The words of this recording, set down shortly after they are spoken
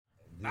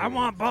I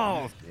want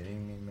balls.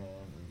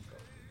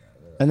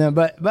 And then,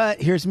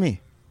 but here's me.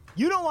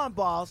 You don't want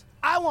balls.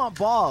 I want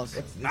balls.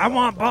 I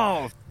want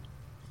balls.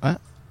 What?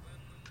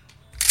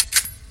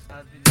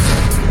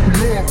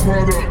 Your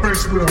product,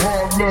 faced with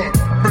hard luck.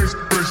 Faced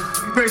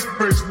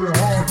with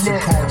hard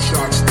luck. Card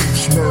shots,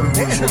 thieves,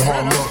 murderers with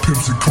hard luck.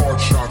 Pimps and card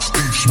shots,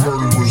 thieves,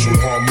 murderers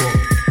with hard luck.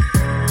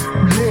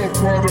 Your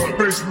product,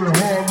 faced with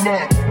hard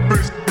luck.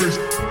 Faced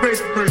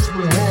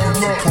with hard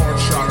luck. Card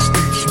shots,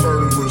 thieves,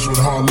 murderers with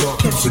hard luck.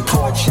 Pimps and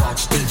card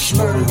shots, thieves,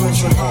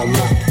 murderers with hard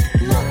luck.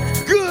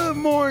 Good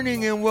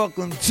morning and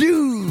welcome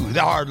to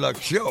the Hard Luck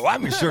Show.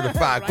 I'm your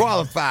certified,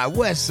 qualified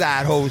West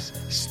Side host,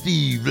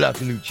 Steve Luck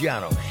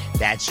Luciano.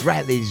 That's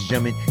right, ladies and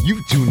gentlemen.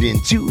 You've tuned in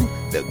to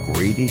the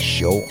greatest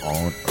show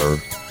on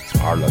earth. It's the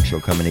Hard Luck Show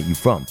coming at you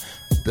from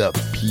the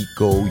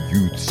Pico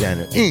Youth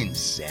Center in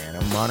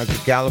Santa Monica,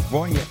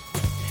 California.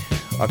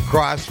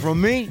 Across from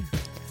me,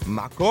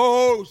 my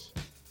co-host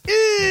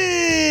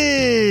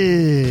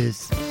is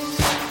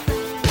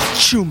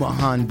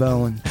Chumahan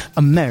Bowen,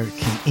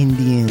 American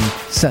Indian,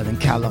 Southern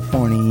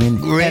Californian,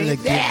 Great.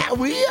 elegant, Yeah,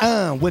 we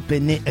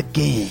whipping it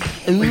again.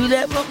 Ooh,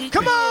 that monkey.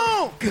 Come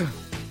on!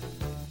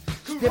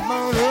 Step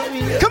on up,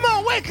 yeah. Come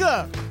on, wake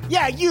up!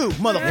 Yeah, you,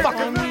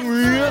 motherfucker.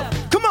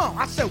 Come on,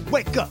 I said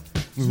wake up.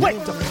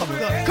 Wake the fuck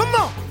up. Come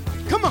on,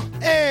 come on.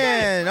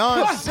 And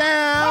on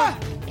sound,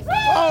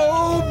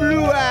 oh,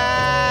 Blue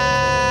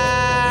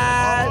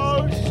Eyes.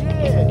 Oh,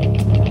 shit.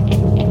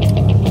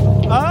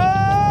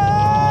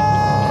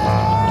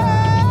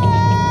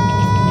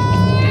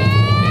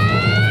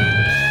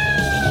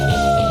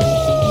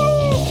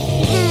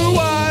 Blue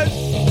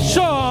Eyes.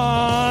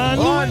 Sean.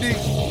 Blondie.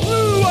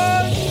 Blue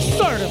Eyes.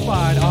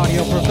 Certified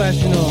audio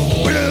professional.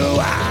 Blue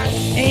Eyes.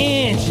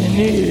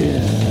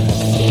 Engineer.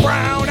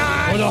 Brown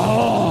Eyes. With a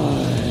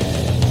heart.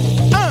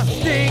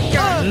 Stink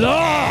Eyes.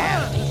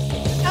 Love.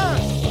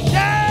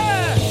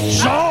 Yeah.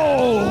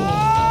 Soul.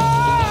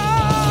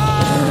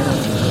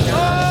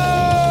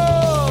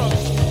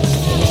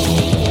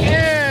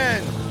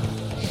 And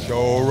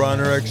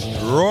showrunner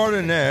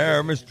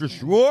extraordinaire, Mr.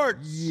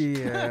 Schwartz.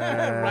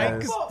 Yeah,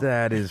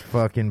 that is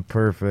fucking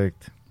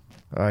perfect.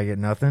 I get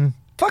nothing.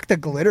 Fuck the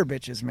glitter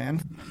bitches,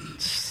 man.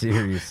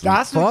 Seriously,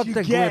 That's fuck what you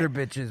the get. glitter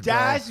bitches, bro.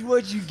 That's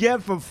what you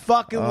get for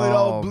fucking with Oh,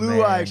 old Blue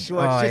man. Eye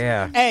Shorts. Oh,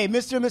 yeah. Hey,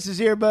 Mr. and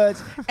Mrs.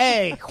 Earbuds.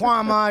 Hey,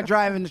 Kwama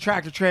driving the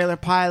tractor trailer.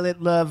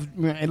 Pilot, love.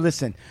 And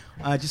listen,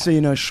 just so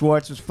you know,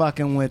 Schwartz was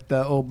fucking with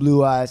old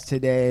Blue Eyes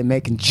today,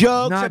 making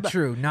jokes. Not about-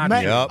 true. Not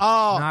Yep. true.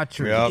 Oh, Not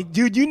true. Yep.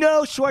 dude, you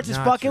know Schwartz is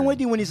Not fucking true. with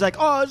you when he's like,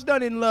 "Oh, it's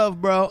done in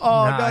love, bro.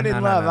 Oh, Nah, done in nah,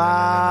 love." nah,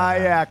 Ah, nah,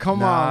 nah. yeah,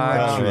 come on,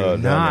 Not bro. true.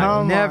 No, Not, Come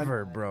on.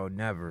 never, bro.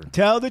 Never.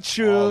 Tell the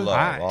truth.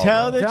 love,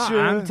 Tell all the love.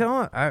 truth. I'm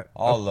telling.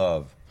 All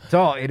love. It's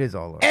all. It is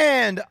all. Love.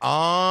 And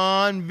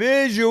on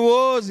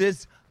visuals,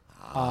 it's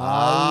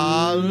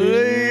Ali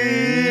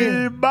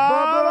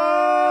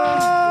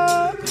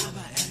Baba.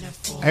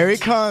 Here he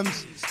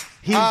comes.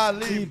 He's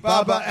Ali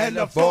Baba and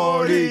the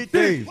 40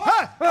 Thieves.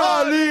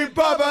 Ali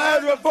Baba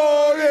and the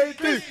 40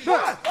 Thieves.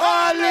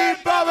 Ali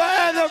Baba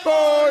and the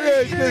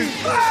 40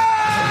 Thieves.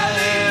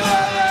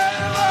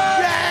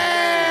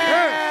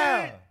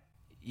 Yeah!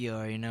 You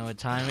already know what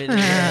time it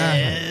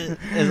is.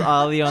 It's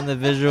Ollie on the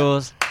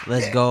visuals.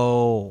 Let's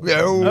go.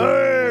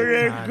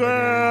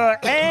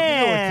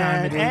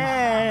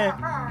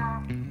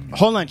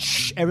 Hold on,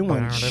 shh,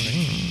 everyone.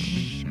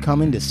 Shh.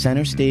 Coming to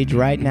center stage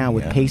right now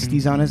with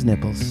pasties on his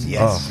nipples.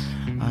 Yes.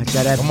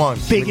 That Come on.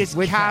 biggest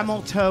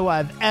camel toe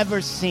I've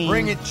ever seen.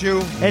 Bring it,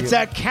 Chew. It's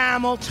a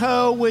camel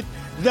toe with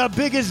the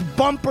biggest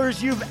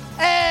bumpers you've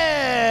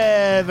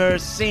ever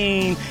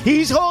seen.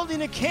 He's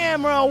holding a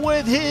camera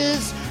with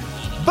his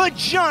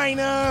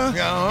vagina.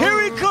 Yeah.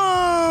 Here he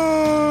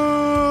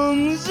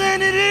comes,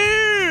 and it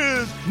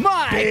is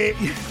Mike.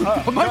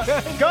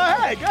 Go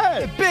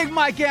ahead. Big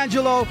Mike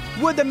Angelo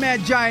with the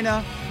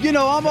mangina. You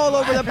know, I'm all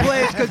over the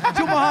place because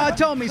Tumaha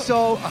told me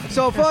so.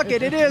 So fuck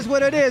it. It is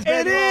what it is,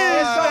 baby. It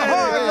is It's a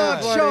hard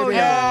luck show, y'all.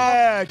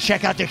 Yeah,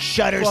 check out the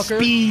shutter Fucker.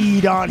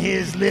 speed on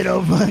his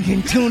little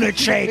fucking tuna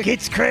trach.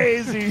 It's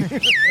crazy.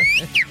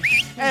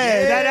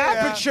 Hey, that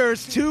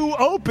aperture's too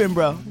open,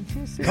 bro.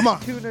 Come on.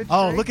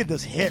 Oh, look at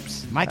those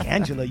hips. Mike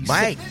Angelo, you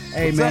Mike.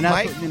 Hey, What's man, up,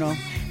 that's Mike? what, you know.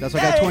 That's why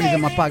I got 20s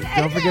in my pocket.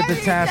 Don't forget the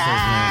tassels,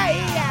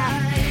 man.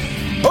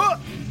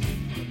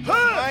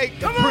 Mike.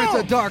 Come Prince on.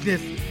 of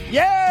Darkness.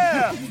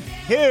 Yeah.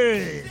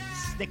 Here's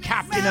the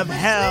captain of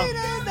hell.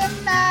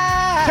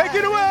 Take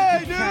it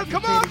away, dude.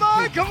 Come on,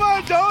 Mike. Come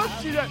on, don't.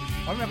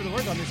 I'm having to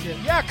work on this shit.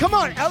 Yeah, come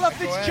on. Ella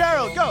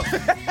Fitzgerald, go.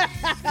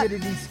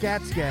 Skiddity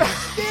scat scat.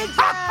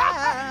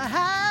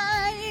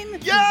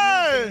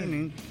 Yeah.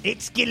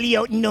 It's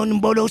Skillio no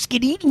Mbodo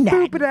Skiddy. All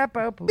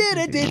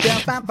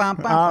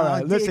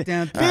right,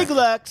 listen. Big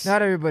Lux.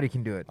 Not everybody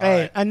can do it.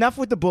 Hey, enough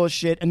with the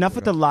bullshit. Enough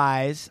with the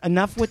lies.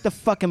 Enough with the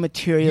fucking You know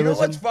materialism.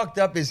 what's fucked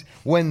up is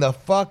when the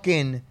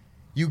fucking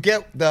you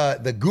get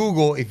the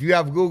Google. If you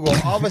have Google,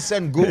 all of a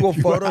sudden Google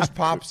Photos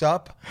pops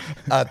up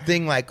a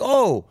thing like,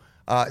 oh,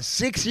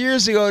 6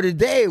 years ago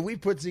today, we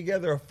put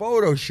together a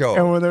photo show.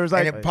 And when there was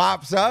like- and it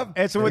pops up.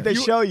 And so what they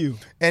show you.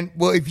 And,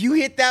 well, if you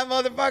hit that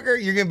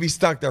motherfucker, you're going to be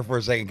stuck there for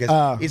a second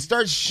because it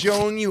starts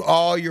showing you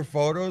all your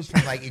photos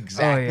from like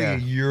exactly a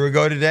year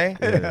ago today.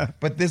 Yeah.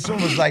 But this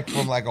one was like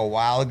from like a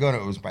while ago, and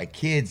it was my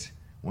kids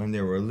when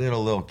they were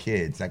little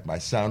kids, like my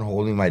son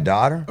holding my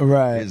daughter.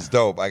 Right. It's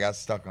dope. I got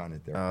stuck on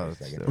it there for a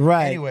second.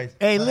 Right. Anyways,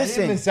 hey, I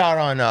listen. didn't miss out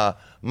on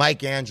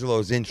Mike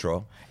Angelo's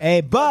intro.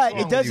 Hey, but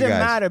wrong it with you doesn't guys?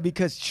 matter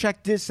because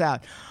check this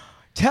out.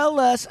 Tell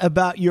us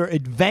about your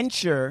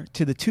adventure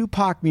to the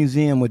Tupac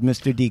Museum with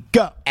Mr. D.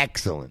 Go.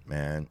 Excellent,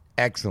 man.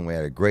 Excellent. We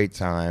had a great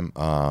time.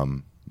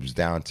 It was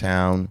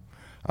downtown,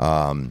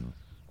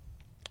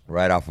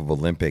 right off of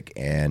Olympic,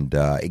 and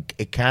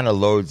it kind of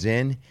loads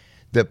in.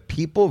 The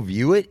people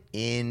view it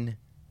in.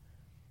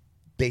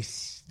 They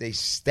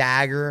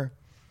stagger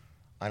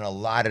an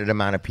allotted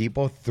amount of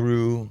people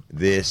through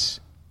this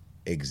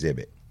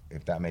exhibit,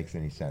 if that makes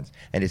any sense.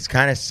 And it's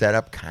kind of set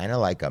up kind of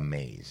like a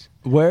maze.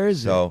 Where is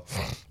it? So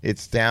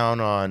it's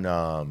down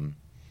on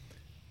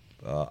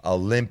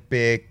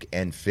Olympic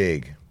and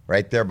Fig,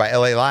 right there by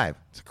LA Live.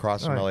 It's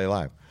across from LA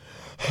Live.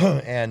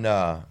 And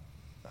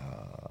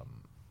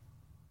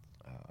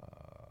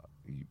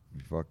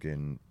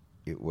fucking,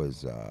 it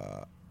was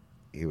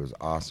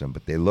awesome.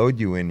 But they load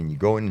you in, and you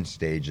go in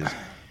stages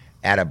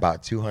at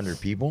about 200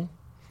 people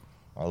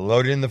are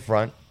loaded in the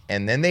front,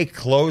 and then they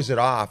close it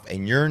off,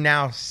 and you're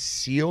now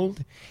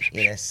sealed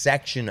in a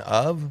section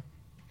of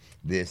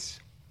this.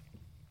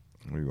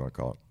 What do you want to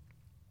call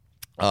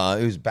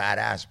it? It was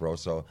badass, bro.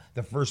 So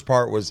the first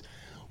part was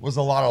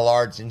a lot of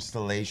large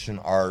installation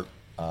art,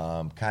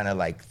 kind of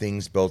like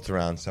things built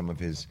around some of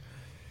his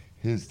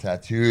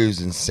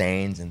tattoos and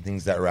sayings and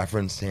things that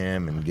reference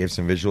him and give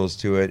some visuals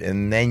to it.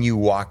 And then you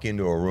walk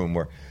into a room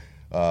where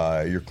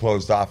you're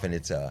closed off, and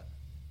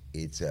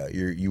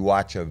you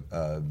watch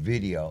a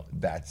video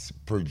that's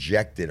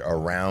projected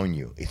around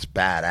you. It's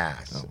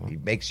badass. Oh, wow.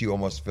 It makes you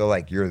almost feel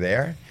like you're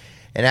there.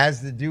 And it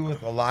has to do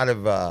with a lot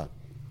of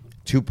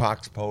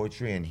Tupac's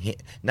poetry, and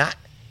not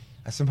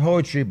some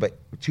poetry, but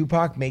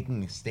Tupac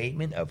making a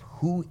statement of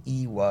who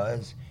he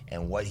was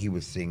and what he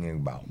was singing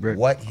about,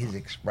 what his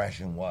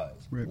expression was,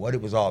 what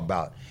it was all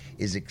about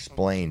is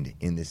explained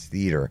in this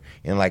theater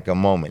in like a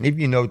moment. If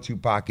you know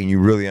Tupac and you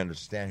really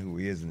understand who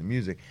he is in the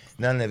music,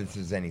 none of this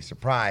is any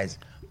surprise,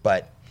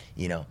 but,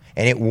 you know,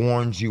 and it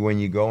warns you when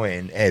you go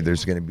in, hey,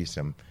 there's going to be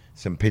some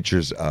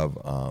pictures of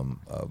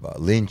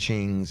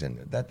lynchings and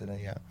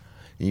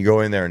And you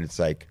go in there and it's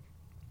like,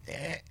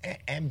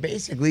 and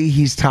basically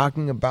he's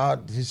talking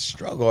about his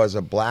struggle as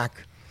a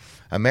black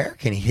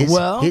American.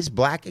 His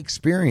black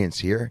experience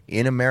here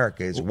in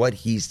America is what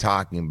he's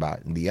talking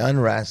about. And the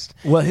unrest,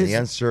 the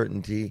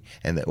uncertainty,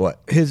 and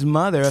what his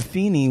mother,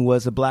 Afeni,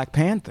 was a Black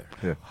Panther.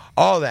 Yeah.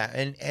 All that,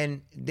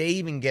 and they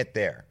even get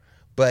there,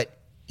 but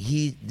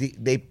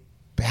they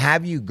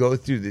have you go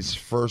through this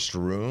first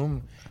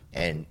room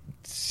and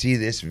see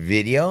this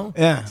video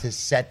to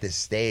set the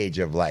stage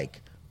of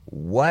like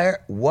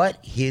what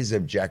his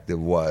objective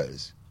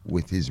was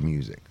with his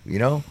music. You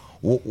know,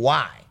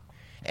 why?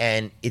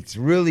 And it's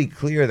really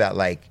clear that,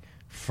 like,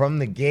 from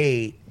the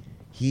gate,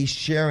 he's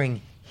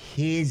sharing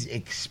his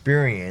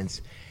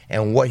experience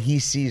and what he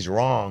sees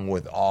wrong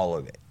with all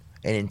of it.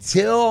 And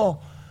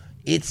until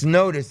it's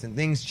noticed and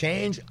things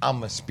change, I'm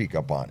going to speak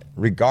up on it,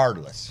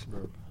 regardless.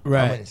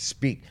 Right. I'm going to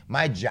speak.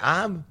 My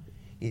job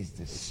is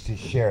to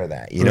share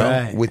that, you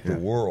know, with the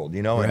world,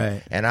 you know.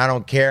 And I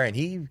don't care. And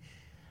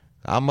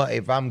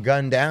if I'm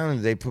gunned down and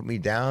they put me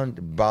down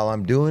while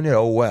I'm doing it,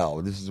 oh,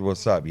 well, this is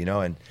what's up, you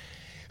know. And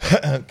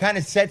kind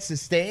of sets the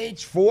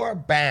stage for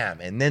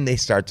bam, and then they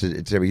start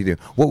to do.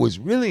 What was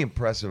really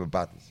impressive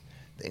about this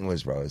thing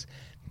was, bro, is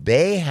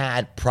they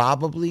had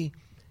probably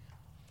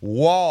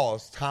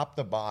walls top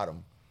to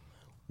bottom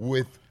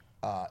with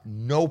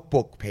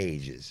notebook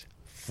pages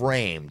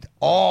framed,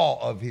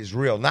 all of his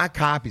real, not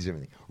copies of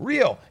anything,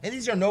 real. And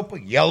these are notebook,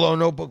 yellow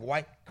notebook,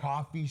 white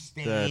coffee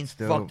stains,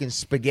 fucking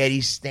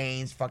spaghetti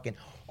stains, fucking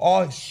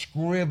all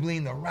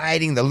scribbling, the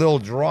writing, the little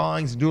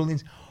drawings,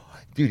 doodlings.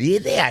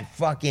 Dude, they had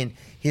fucking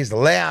his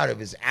layout of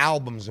his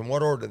albums and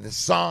what order the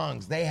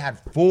songs. They had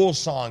full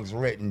songs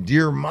written,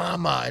 Dear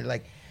Mama, and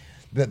like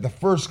the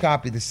first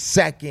copy, the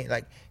second,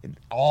 like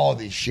all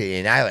this shit.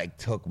 And I like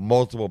took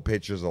multiple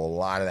pictures of a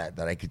lot of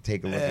that I could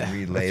take a look and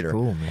read later.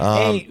 Cool,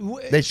 man.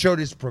 They showed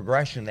his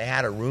progression. They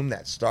had a room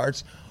that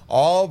starts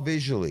all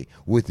visually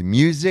with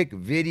music,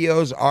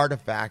 videos,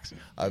 artifacts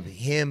of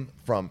him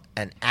from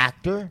an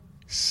actor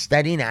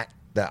studying at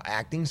the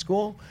acting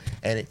school,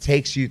 and it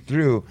takes you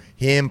through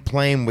him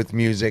playing with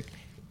music,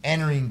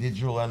 entering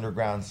digital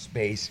underground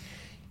space.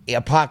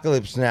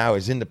 Apocalypse Now,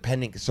 his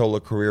independent solo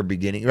career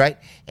beginning, right?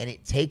 And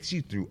it takes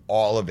you through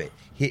all of it.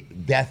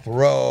 Death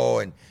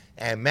Row,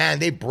 and man,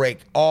 they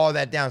break all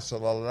that down. So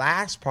the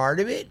last part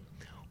of it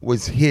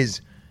was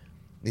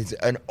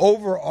an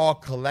overall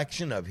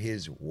collection of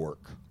his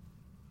work,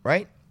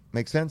 right?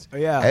 Make sense?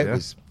 Yeah.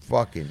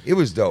 It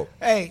was dope.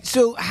 Hey,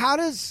 so how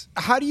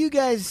do you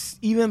guys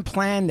even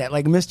plan that?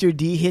 Like Mr.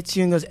 D hits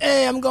you and goes,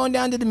 hey, I'm going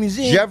down to the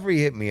museum. Jeffrey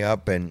hit me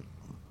up and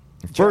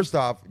First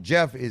off,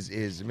 Jeff is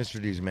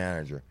Mr. D's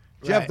manager.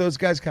 Jeff, those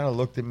guys kind of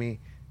looked at me.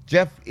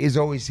 Jeff is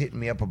always hitting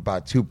me up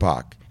about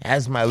Tupac.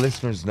 As my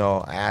listeners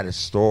know, I had a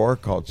store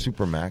called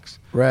Supermax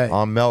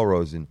on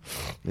Melrose in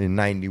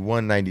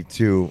 91,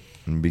 92,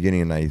 and the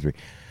beginning of 93.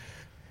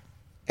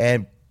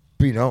 And,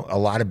 you know, a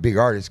lot of big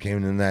artists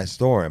came in that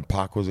store, and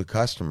Pac was a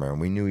customer,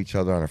 and we knew each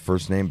other on a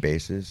first-name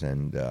basis.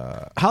 And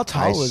how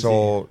tall was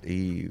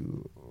he?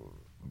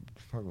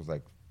 Pac was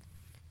like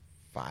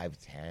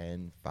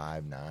 5'10",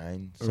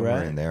 5'9",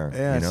 somewhere in there.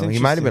 Yeah, you know, he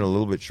might have been a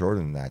little bit shorter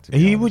than that.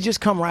 He would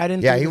just come right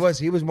into. Yeah, he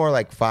was more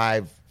like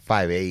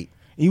 5'8".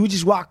 He would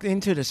just walk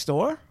into the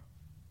store.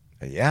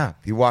 Yeah,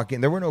 he'd walk in.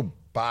 There were no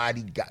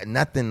bodyguard,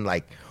 nothing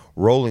like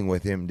rolling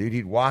with him, dude.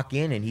 He'd walk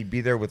in and he'd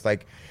be there with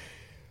like.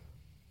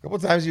 A couple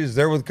of times he was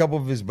there with a couple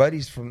of his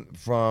buddies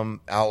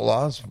from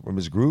Outlaws, from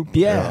his group.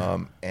 Yeah.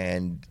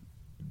 And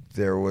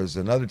there was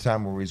another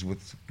time where he was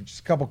with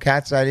just a couple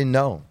cats I didn't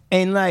know.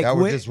 And like that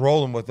were just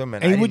rolling with him.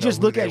 And he would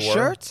just look at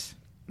shirts?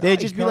 They'd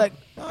just be like...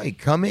 No, he'd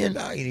come in.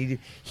 No,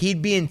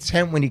 he'd be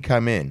intent when he'd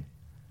come in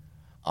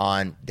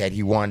on that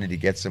he wanted to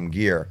get some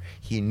gear.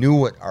 He knew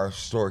what our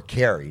store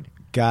carried.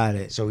 Got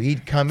it. So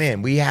he'd come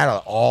in. We had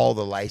all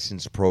the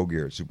licensed pro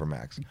gear at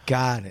Supermax.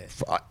 Got it.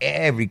 For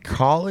every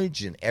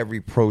college and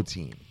every pro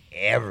team.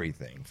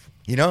 Everything.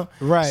 You know?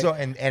 Right. So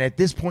and at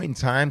this point in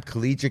time,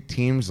 collegiate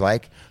teams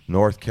like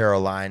North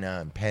Carolina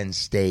and Penn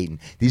State, and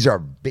these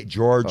are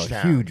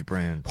Georgetown. Huge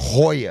brands.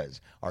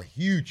 Hoyas are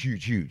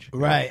huge.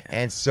 Right.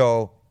 And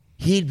so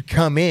he'd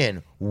come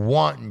in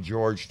wanting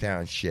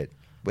Georgetown shit.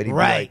 But he'd be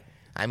like,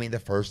 I mean, the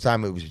first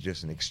time it was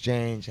just an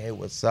exchange. Hey,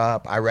 what's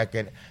up? I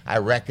reckon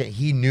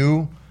he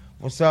knew,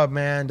 what's up,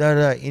 man?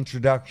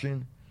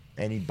 Introduction.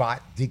 And he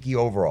bought Dickie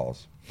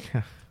overalls.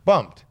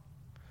 Bumped.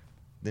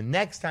 The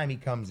next time he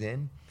comes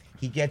in,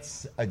 he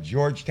gets a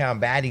Georgetown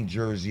batting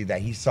jersey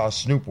that he saw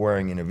Snoop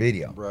wearing in a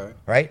video.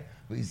 Right?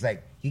 He's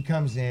like, he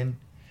comes in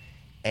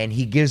and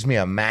he gives me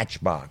a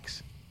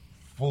matchbox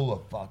full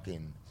of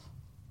fucking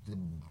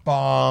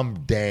bomb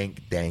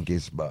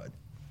dankest bud.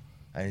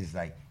 And he's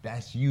like,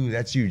 that's you,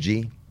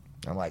 G.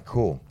 I'm like,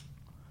 cool.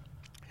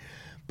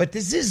 But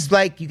this is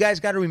like, you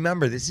guys got to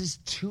remember, this is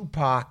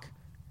Tupac,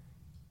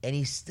 and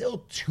he's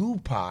still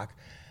Tupac,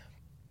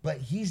 but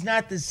he's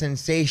not the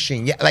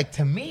sensation yet. Like,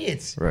 to me,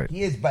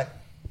 he is, but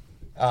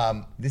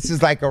this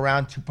is like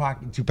around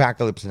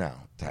Tupacalypse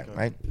Now time,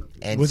 right?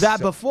 And was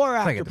that before or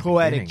after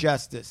Poetic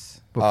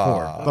Justice?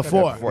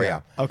 Before,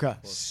 yeah. Okay.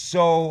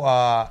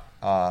 So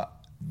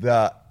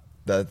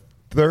the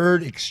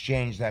third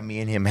exchange that me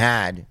and him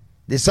had,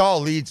 this all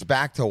leads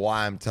back to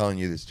why I'm telling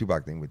you this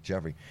Tupac thing with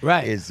Jeffrey.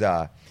 Right. Is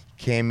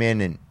came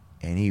in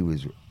and he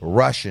was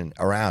rushing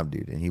around,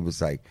 dude, and he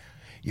was like,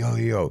 "Yo,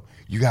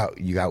 you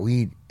got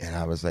weed?" And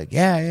I was like,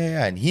 "Yeah."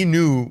 And he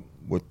knew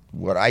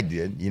what I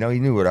did, you know, he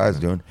knew what I was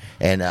doing,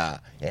 and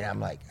I'm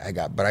like, I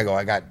got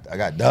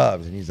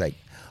dubs, and he's like,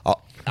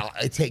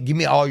 give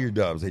me all your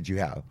dubs that you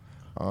have.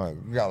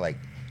 We got like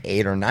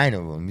 8 or 9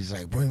 of them. He's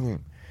like, bring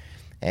them.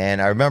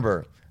 And I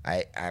remember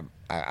I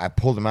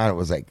pulled him out. It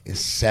was like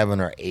 7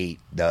 or 8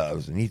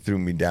 doves, and he threw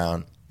me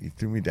down. He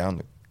threw me down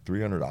like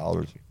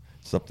 $300,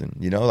 something.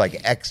 You know,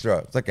 like extra.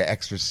 It's like an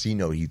extra C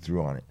note he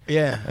threw on it.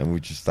 Yeah. And we're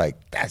just like,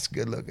 that's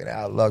good looking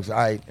out, looks all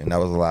right. And that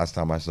was the last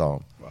time I saw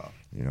him. Wow.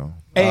 You know.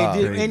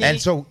 Hey,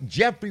 so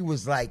Jeffrey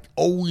was like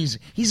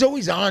he's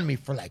always on me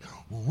for like,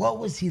 what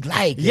was he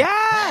like?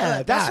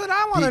 Yeah, that's what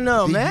I want to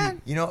know,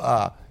 man. You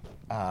know,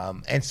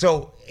 and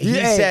so he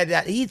said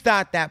that he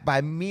thought that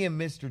by me and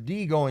Mr.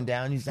 D going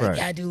down, he's like,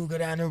 yeah, dude, go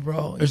down there,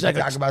 bro. He's like,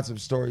 talk about some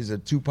stories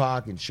of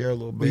Tupac and share a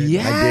little bit.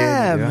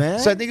 Yeah, man.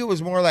 So I think it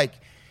was more like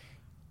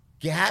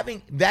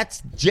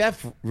that's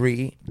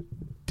Jeffrey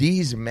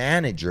D's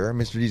manager,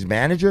 Mr. D's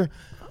manager,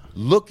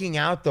 looking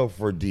out though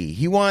for D.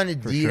 He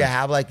wanted D to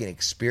have like an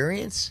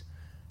experience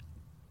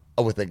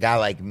with a guy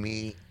like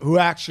me who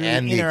actually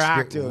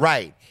interacted.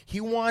 Right.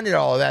 He wanted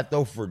all of that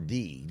though for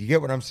D. Do you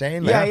get what I'm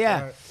saying?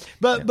 Yeah.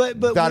 But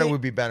thought it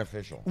would be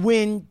beneficial.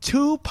 When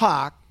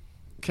Tupac,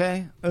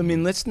 okay, I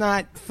mean, let's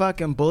not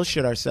fucking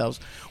bullshit ourselves.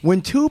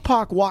 When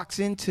Tupac walks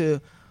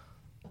into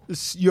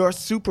your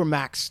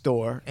Supermax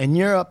store and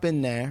you're up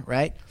in there,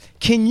 right?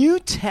 Can you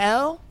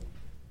tell?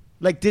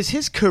 Like, does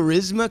his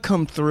charisma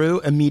come through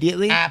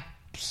immediately?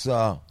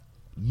 Absolutely.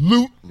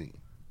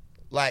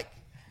 Like,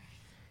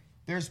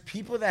 there's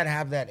people that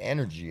have that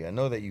energy. I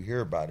know that you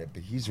hear about it,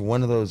 but he's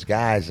one of those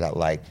guys that,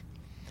 like,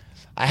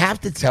 I have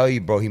to tell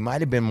you, bro, he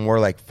might have been more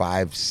like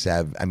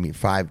 5'7". I mean,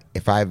 5'9",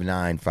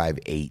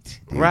 5'8". Dude.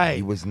 Right.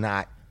 He was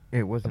not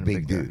It wasn't a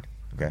big dude.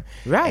 Okay.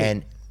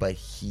 Right. But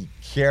he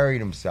carried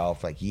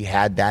himself like he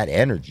had that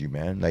energy,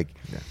 man. Like,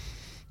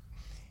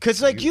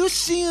 because, like, you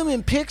see him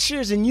in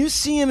pictures and you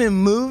see him in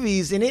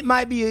movies, and it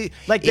might be,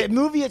 like, the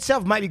movie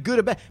itself might be good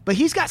or bad, but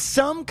he's got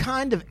some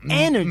kind of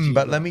energy.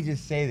 But let me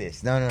just say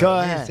this. No. Go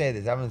let ahead. me say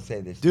this. I'm going to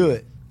say this. Do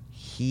it.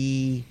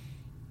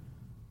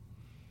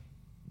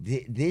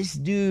 This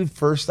dude,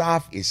 first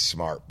off, is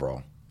smart,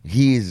 bro.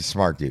 He is a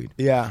smart dude.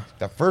 Yeah.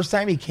 The first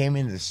time he came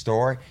into the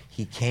store,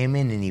 he came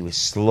in and he was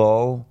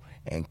slow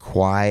and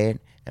quiet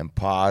and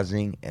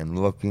pausing and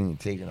looking and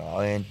taking it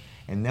all in.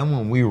 And then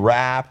when we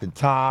rapped and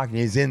talked, and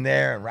he's in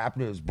there and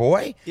rapping to his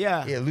boy, he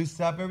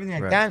loosened up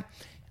everything like that.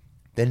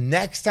 The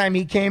next time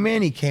he came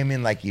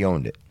in like he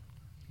owned it.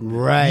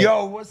 Right.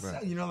 Yo, what's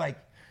up? You know, like,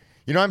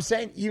 you know what I'm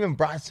saying? He even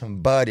brought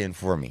some bud in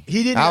for me.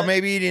 He didn't.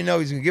 Maybe he didn't know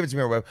he was gonna give it to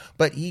me or whatever.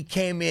 But he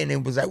came in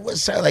and was like,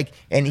 "What's up?" Like,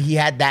 and he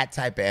had that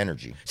type of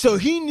energy. So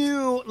he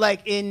knew,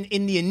 like in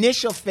the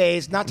initial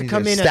phase, not to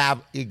come in.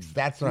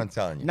 That's what I'm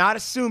telling you. Not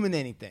assuming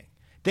anything.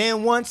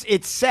 Then once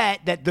it's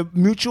set that the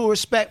mutual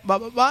respect, blah,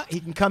 blah, blah, he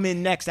can come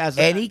in next as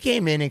a... And he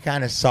came in and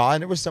kind of saw,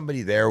 and there was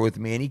somebody there with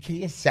me, and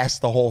he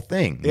assessed the whole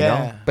thing, you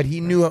know? But he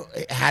knew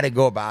how to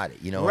go about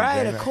it, you know?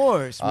 Right, of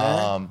course,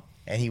 man.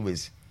 And he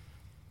was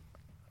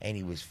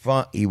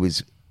fun. He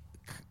was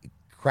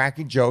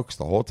cracking jokes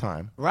the whole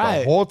time. Right.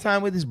 The whole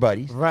time with his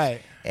buddies.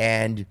 Right.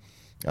 And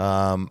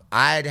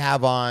I'd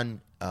have on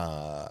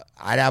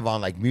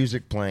like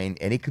music playing,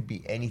 and it could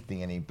be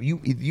anything.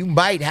 You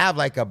might have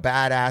like a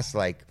badass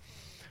like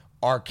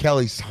R.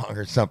 Kelly song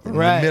or something in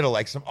the middle,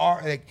 like some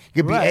R. Like, it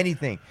could be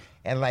anything.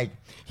 And like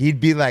he'd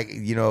be like,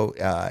 you know,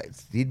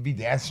 he'd be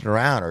dancing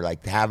around or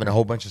like having a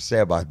whole bunch to say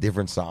about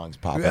different songs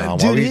popping on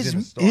while he's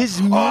in the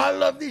store. I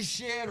love this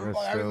shit.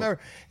 I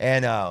remember.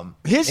 And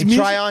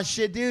try on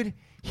shit, dude.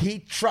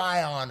 He'd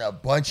try on a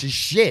bunch of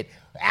shit,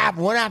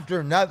 one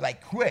after another,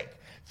 like quick.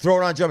 Throw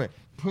it on, jump in,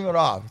 pull it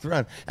off, throw it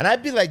on. And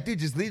I'd be like, dude,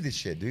 just leave this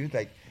shit, dude.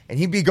 Like, and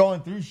he'd be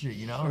going through shit,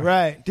 you know?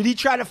 Right. Did he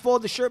try to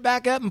fold the shirt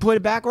back up and put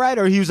it back right?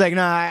 Or he was like,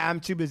 nah,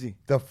 I'm too busy?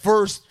 The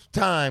first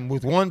time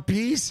with one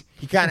piece,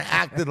 he kind of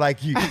acted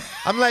like you.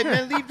 I'm like,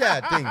 man, leave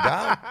that thing,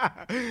 dog.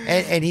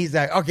 And he's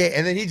like, okay.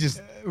 And then he just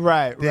did his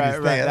thing. That's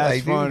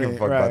like, funny. Dude, you don't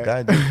fuck about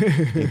that.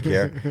 Dude. He didn't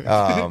care.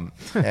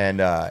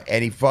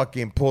 And he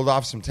fucking pulled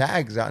off some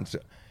tags on.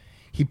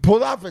 He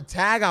pulled off a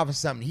tag off of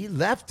something. He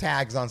left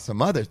tags on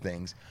some other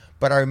things.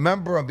 But I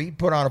remember him, he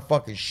put on a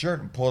fucking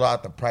shirt and pulled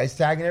out the price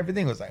tag and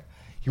everything. It was like,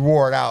 he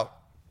wore it out.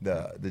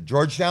 The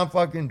Georgetown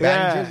fucking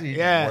bandages. He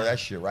wore that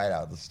shit right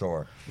out of the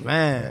store.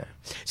 Man. Yeah.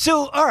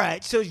 So, all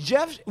right. So,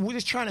 Jeff was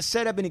just trying to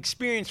set up an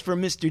experience for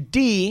Mr.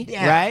 D,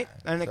 right?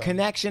 And the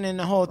connection and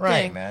the whole thing.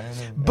 Right, man.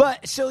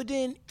 But, so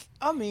then,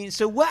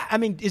 so what?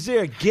 Is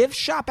there a gift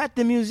shop at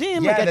the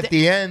museum? Yeah, like at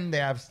the end, they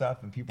have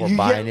stuff and people are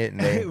buying it.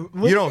 And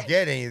you don't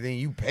get anything.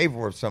 You pay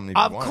for something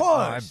if you want. Of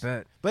course. I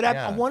bet. But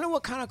I wonder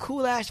what kind of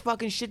cool ass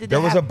fucking shit did they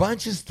have. There was a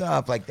bunch of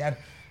stuff like that.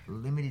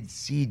 Limited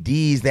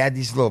CDs. They had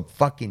these little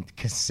fucking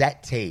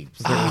cassette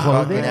tapes. Was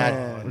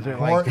it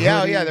like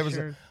there was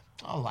a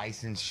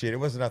licensed shit. It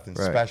wasn't nothing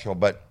special,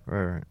 but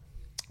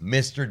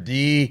Mr.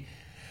 D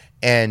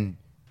and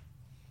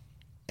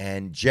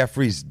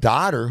Jeffrey's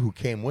daughter, who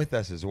came with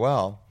us as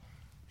well,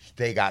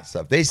 they got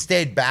stuff. They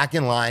stayed back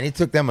in line. It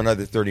took them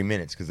another 30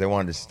 minutes because they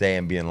wanted to stay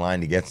and be in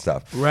line to get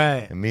stuff.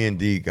 Right. And me and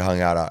D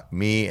hung out.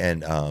 Me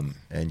and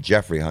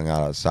Jeffrey hung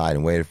out outside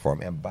and waited for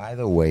him. And by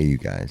the way, you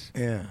guys.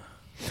 Yeah.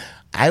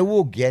 I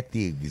will get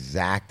the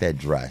exact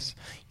address.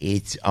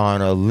 It's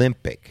on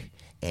Olympic,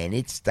 and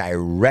it's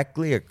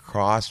directly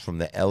across from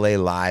the LA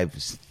Live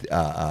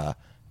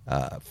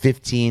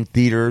 15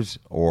 theaters,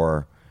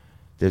 or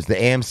there's the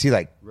AMC,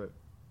 like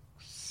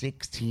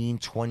 16,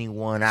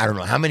 21, I don't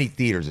know how many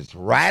theaters. It's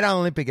right on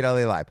Olympic at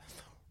LA Live.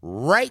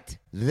 Right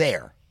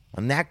there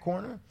on that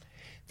corner,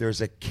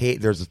 there's a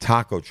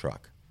taco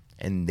truck,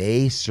 and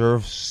they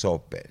serve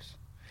sopes.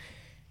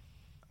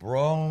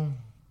 Bro...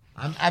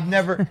 I've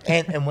never,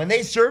 and when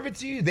they serve it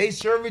to you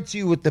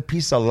with the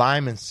piece of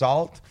lime and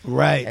salt.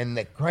 Right. And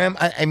the creme,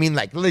 I mean,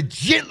 like,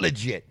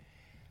 legit.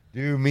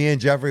 Dude, me and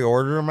Jeffrey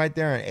ordered them right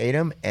there and ate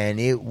them, and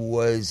it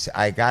was,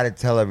 I got to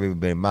tell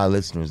everybody, my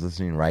listeners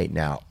listening right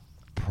now,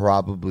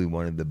 probably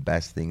one of the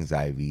best things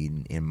I've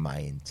eaten in my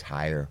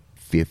entire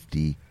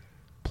 50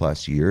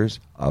 plus years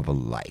of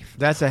life.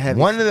 That's a heavy.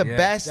 One of the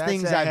best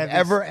things I've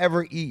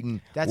ever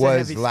eaten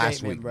was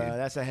last week, bro. Dude.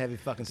 That's a heavy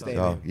fucking statement.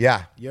 So,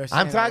 yeah,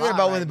 I'm talking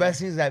about one of the best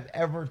there. things I've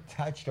ever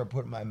touched or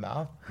put in my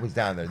mouth was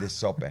down there. This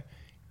sope,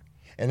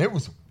 and it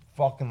was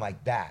fucking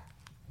like that,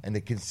 and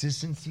the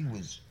consistency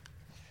was.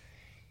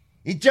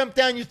 It jumped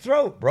down your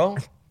throat, bro.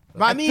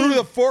 I threw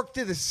the fork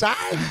to the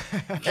side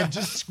and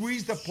just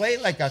squeezed the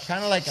plate like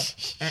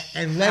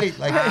and let it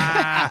like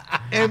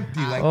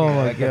empty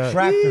like a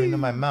tractor into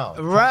my mouth.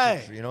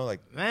 Right. You know, like,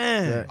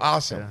 man,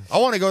 awesome. Yeah. I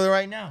want to go there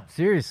right now.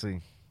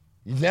 Seriously.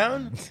 You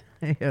down?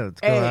 Yeah,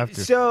 let's go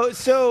after.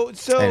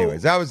 So.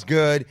 Anyways, that was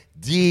good.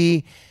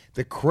 D.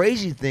 The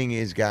crazy thing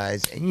is,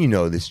 guys, and you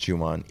know this,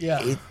 Chuman.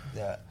 Yeah.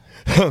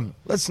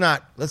 Let's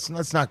not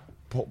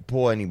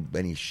pull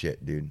any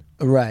shit, dude.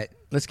 Right.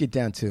 Let's get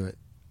down to it.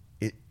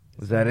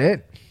 Was that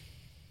it?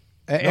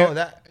 No,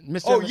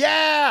 Mr. Oh,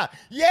 yeah!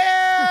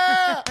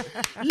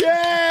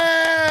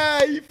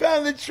 You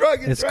found the truck.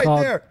 It's right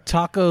called there.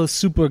 Taco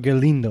Super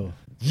Galindo.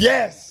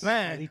 Yes,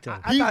 man. He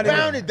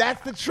found it.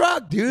 That's the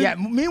truck, dude. Yeah.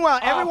 Meanwhile,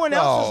 everyone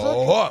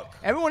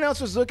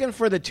else was looking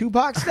for the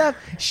Tupac stuff.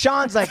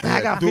 Sean's like,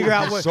 I gotta figure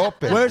out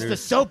where's the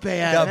soap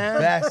at. The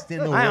best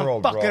in the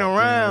world, bro. Fucking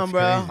around,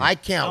 bro. I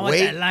can't I want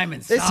wait. that lime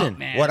and Listen, salt,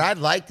 man. what I'd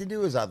like to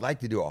do is I'd like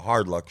to do a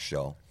hard luck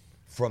show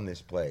from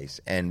this place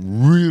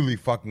and really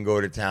fucking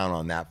go to town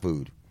on that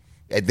food.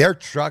 Their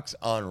truck's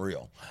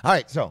unreal. All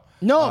right, so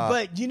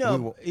but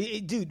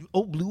dude,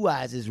 Old Blue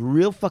Eyes is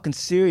real fucking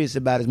serious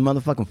about his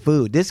motherfucking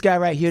food. This guy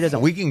right here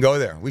doesn't. We can go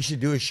there. We should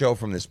do a show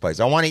from this place.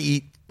 I want to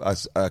eat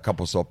a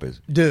couple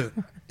sopes, dude.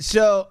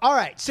 So all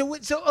right, so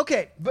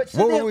okay, but so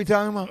what were we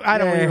talking about? I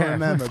don't even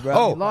remember, bro.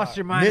 Oh, You lost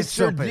your mind.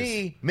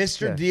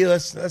 Mr. D.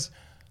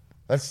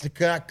 Let's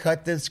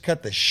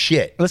cut the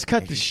shit. Let's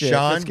cut the shit.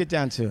 Sean, Let's get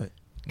down to it.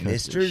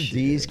 Mr.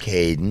 D's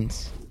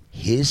cadence,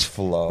 his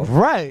flow,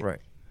 Right.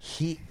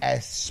 He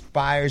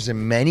aspires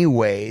in many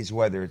ways,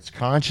 whether it's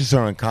conscious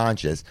or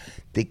unconscious.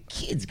 The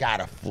kid's got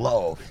a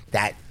flow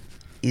that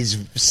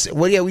is,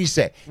 what do you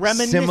say?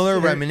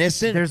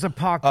 Reminiscent. There's a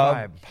Pac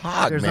vibe.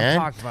 There's a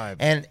Pac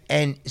vibe.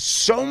 And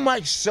so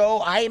much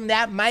so,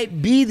 that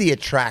might be the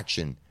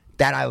attraction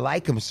that I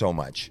like him so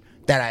much.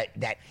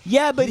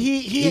 Yeah, but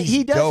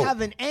he does dope.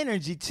 have an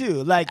energy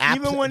too. Like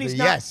even when he's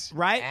not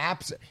right.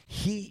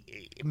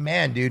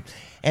 Man, dude.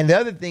 And the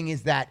other thing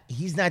is that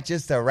he's not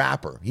just a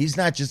rapper. He's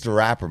not just a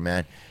rapper,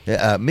 man.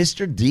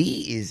 Mr.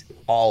 D is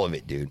all of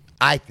it, dude.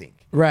 I think.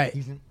 Right.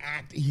 He's an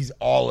actor. He's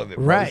all of it,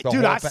 bro. Right,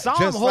 dude. I saw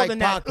him holding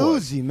that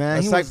Uzi,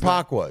 man. Just like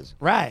Pac was.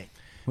 Right.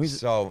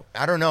 So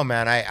I don't know,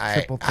 man.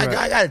 I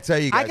gotta tell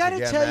you guys. I gotta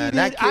tell you, dude.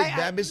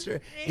 That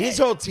kid, his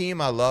whole team,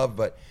 I love,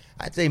 but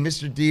I'd say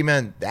Mr. D,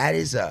 man, that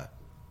is a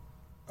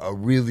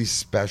really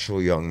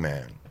special young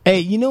man. Hey,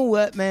 you know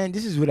what, man?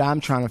 This is what I'm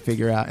trying to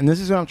figure out, and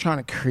this is what I'm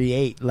trying to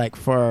create, like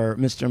for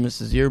Mr. and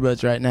Mrs.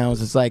 Earbuds right now.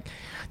 Is it's like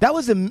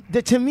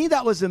to me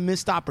that was a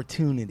missed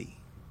opportunity.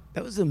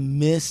 That was a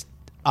missed.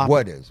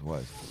 What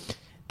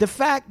the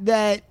fact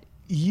that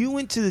you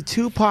went to the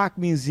Tupac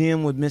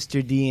Museum with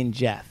Mr. D and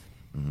Jeff,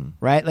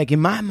 right? Like in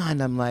my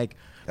mind, I'm like,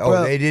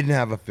 bro, they didn't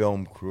have a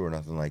film crew or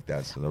nothing like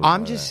that. So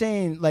I'm just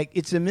saying, like,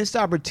 it's a missed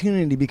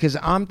opportunity because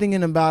I'm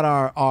thinking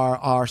about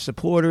our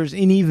supporters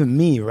and even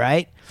me,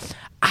 right?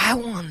 I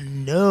want to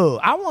know.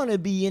 I want to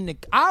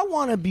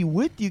be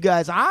with you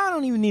guys. I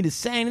don't even need to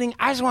say anything.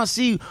 I just want to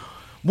see,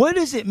 what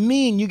does it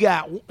mean? You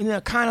got,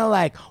 kind of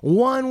like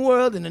one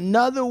world and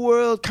another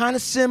world, kind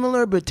of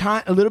similar, but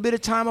a little bit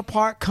of time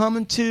apart,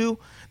 coming to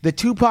the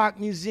Tupac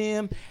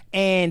Museum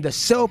and the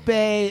Sope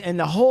and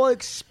the whole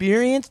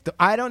experience.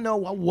 I don't know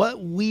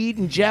what weed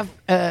and Jeff,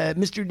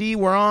 Mr. D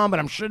were on, but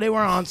I'm sure they were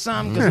on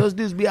some because those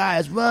dudes be high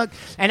as fuck.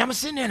 And I'm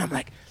sitting there and I'm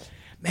like,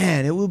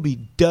 man, it would be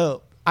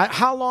dope.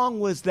 How long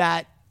was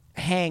that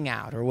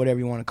hangout or whatever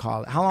you want to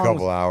call it? How long? A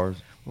couple hours.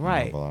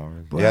 Right. A couple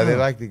hours. Yeah, they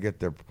like to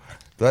get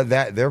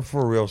they're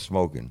for real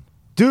smoking.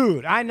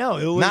 Dude, I know.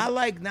 It was not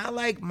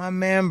like my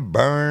man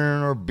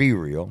Burn or Be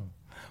Real,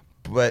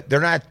 but they're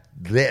not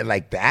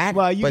like that.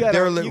 Well, you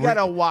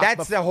gotta watch.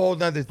 That's a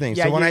whole other thing.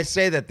 Yeah, so when I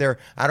say that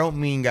I don't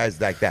mean guys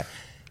like that.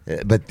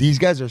 But these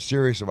guys are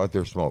serious about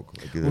their smoke.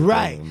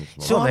 Right.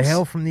 So they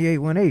hail from the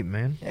 818,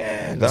 man.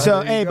 Yeah,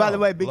 so, hey, by the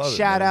way, big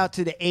shout out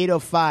to the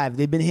 805.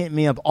 They've been hitting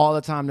me up all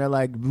the time. They're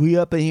like, we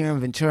up in here in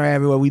Ventura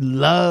everywhere. We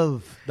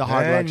love the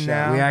Hard Luck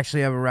Show. We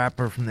actually have a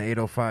rapper from the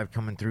 805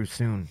 coming through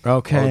soon.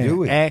 Okay. Oh, do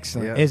we?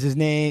 Excellent. Yeah. Is his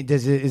name,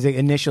 is it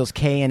initials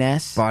K and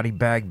S? Body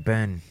Bag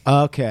Ben.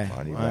 Okay.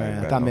 Body All Bag right.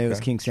 I Ben, thought maybe it was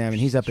okay. King Salmon.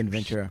 He's up in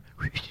Ventura.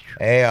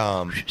 Hey,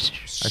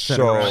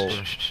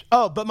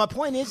 but my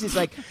point is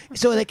like,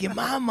 so like in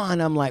my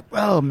mind, I'm like,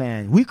 bro,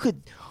 man, we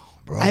could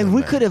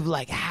have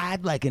like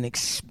had like an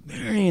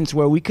experience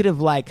where we could have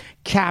like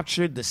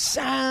captured the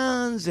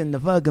sounds and the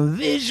fucking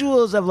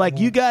visuals of like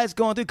you guys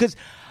going through. Because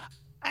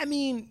I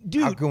mean,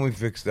 dude, how can we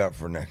fix that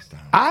for next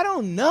time? I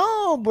don't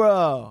know,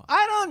 bro.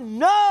 I don't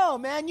know,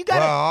 man. You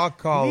gotta. Well, I'll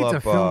call Needs up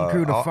a film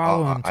crew to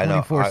follow him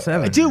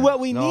 24/7. Dude, what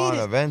we No, need on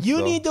is events, you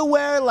though. need to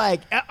wear like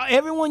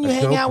everyone you A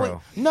hang out GoPro.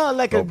 with. No,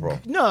 like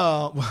GoPro.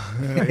 no.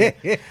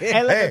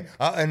 And like Hey,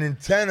 an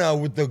antenna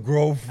with the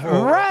growth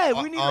right,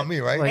 we need on me,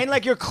 right? and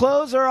like your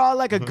clothes are all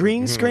like a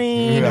green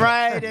screen,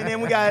 right? And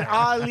then we got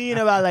Ali and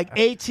about like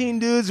 18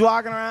 dudes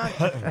walking around,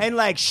 and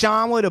like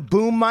Sean with a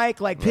boom mic,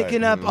 like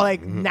picking up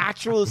like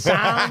natural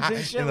sounds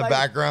and shit in the like,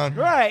 background.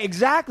 Right,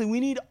 exactly. We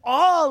need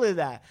all of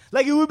that.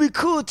 Like it would be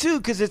cool too,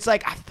 because it's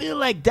like I feel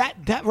like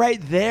that right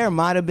there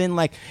might have been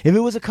like, if it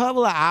was a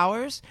couple of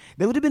hours,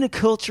 that would have been a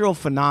cultural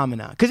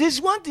phenomenon. Because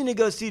it's one thing to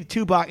go see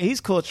Tupac,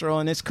 he's cultural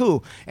and it's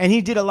cool, and he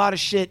did a lot of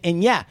shit.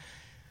 And yeah,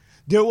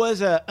 there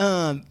was a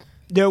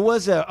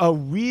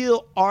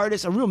real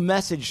artist, a real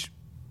message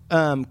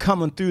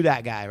coming through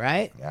that guy,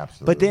 right?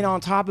 Absolutely. But then on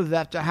top of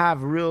that, to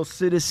have real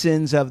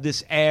citizens of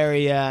this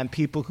area and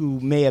people who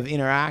may have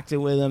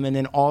interacted with him, and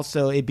then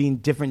also it being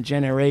different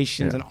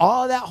generations and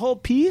all that whole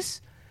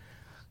piece,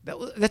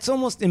 that's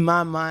almost in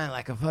my mind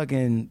like a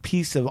fucking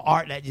piece of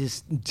art that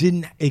just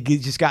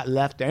just got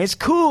left there. It's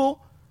cool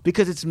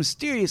because it's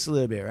mysterious a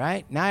little bit,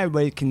 right? Now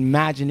everybody can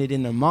imagine it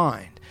in their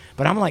mind.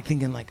 But I'm like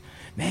thinking like,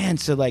 man,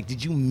 so like,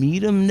 did you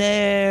meet him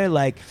there?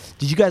 Like,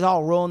 did you guys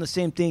all roll in the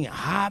same thing at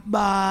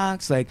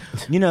Hotbox? Like,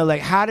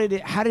 like how did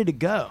it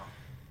go?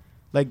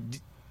 Like,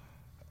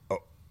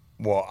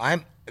 Well,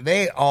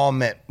 we all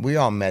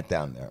met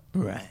down there,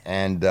 right?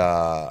 And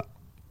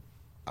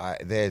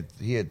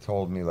he had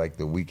told me like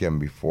the weekend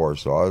before,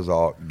 so I was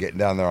all getting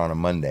down there on a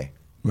Monday,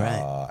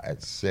 Right.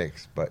 At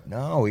 6. But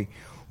no,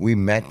 we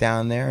met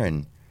down there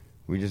and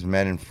we just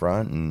met in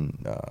front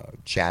and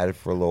chatted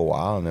for a little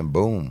while, and then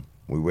boom,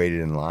 we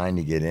waited in line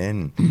to get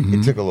in.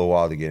 It took a little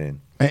while to get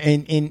in.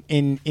 And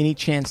in any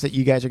chance that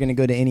you guys are going to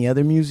go to any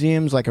other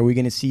museums? Like, are we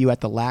going to see you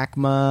at the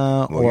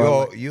LACMA?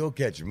 Well, you'll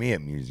catch me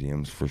at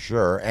museums for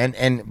sure.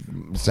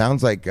 And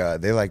sounds like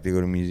they like to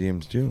go to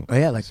museums too. Oh,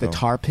 yeah, like the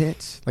Tar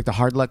Pits? Like the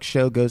Hard Luck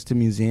Show goes to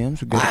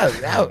museums?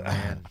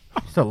 I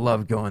used to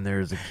love going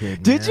there as a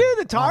kid. Did man. you?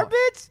 The Tar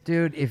Pits?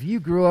 Dude, if you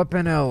grew up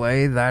in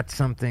L.A., that's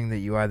something that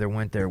you either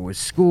went there with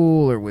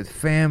school or with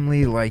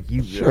family. Like,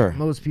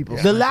 most people.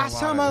 The last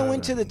time I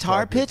went to the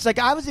Tar Pits, like,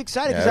 I was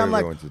excited because I'm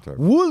like,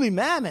 woolly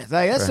mammoth.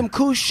 Like, that's some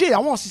cool shit. I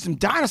want to see some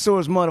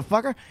dinosaurs,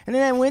 motherfucker. And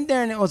then I went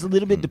there and it was a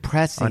little bit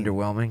depressing.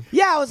 Underwhelming?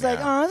 Yeah, I was like,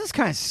 oh, this is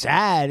kind of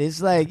sad.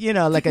 It's like, you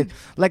know, like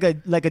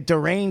a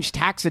deranged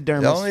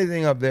taxidermist. The only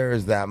thing up there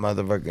is that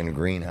motherfucking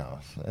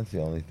greenhouse. That's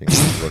the only thing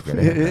I'm looking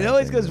at. It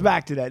always goes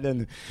back to that,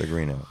 doesn't it? The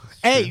greenhouse.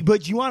 Hey,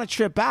 but you want to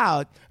trip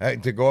out.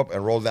 To go up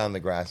and roll down the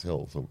grass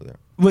hills over there.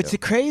 What's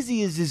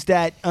crazy is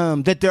that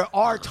that there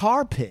are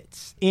tar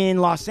pits in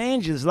Los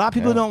Angeles. A lot of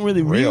people don't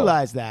really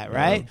realize that,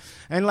 right?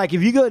 Yeah. And like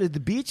if you go to the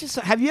beaches,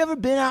 have you ever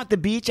been out the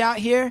beach out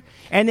here?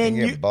 And then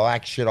you get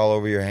black shit all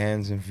over your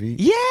hands and feet.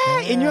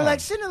 Yeah, and you're like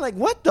sitting there like,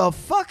 what the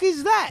fuck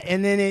is that?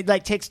 And then it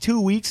like takes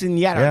 2 weeks and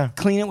you gotta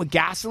clean it with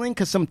gasoline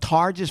because some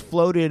tar just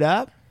floated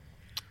up.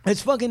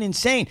 It's fucking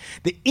insane.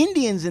 The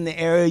Indians in the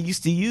area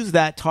used to use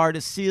that tar to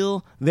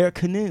seal their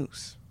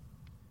canoes.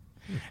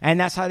 And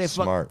that's how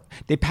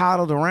they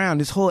paddled around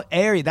this whole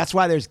area. That's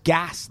why there's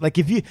gas. Like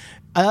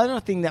another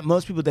thing that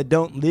most people that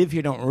don't live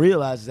here don't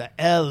realize is that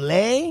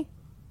LA,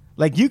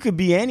 like you could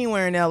be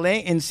anywhere in LA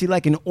and see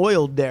like an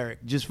oil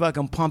derrick just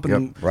fucking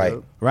pumping.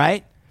 Yep,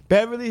 right?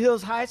 Beverly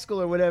Hills High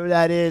School or whatever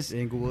that is.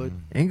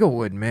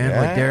 Inglewood, man,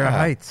 like Dara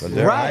Heights.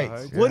 Right.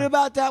 Heights. What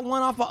about that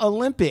one off of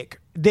Olympic?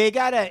 They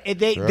got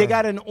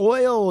an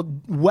oil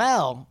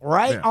well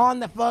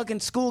on the fucking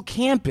school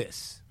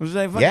campus. It was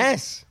like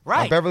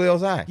right. On Beverly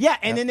Hills High. Yeah,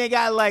 and then they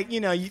got like,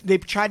 they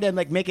tried to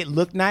like make it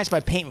look nice by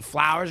painting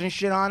flowers and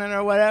shit on it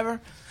or whatever.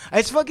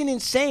 It's fucking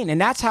insane.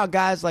 And that's how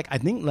guys like, I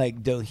think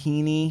like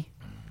Doheny,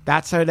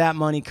 that's how that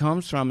money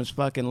comes from, is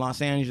fucking Los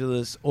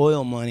Angeles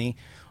oil money.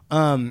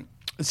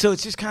 So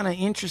it's just kind of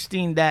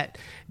interesting that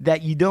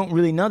you don't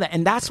really know that.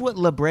 And that's what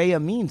La Brea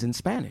means in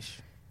Spanish.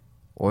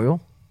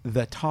 Oil?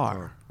 The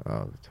tar.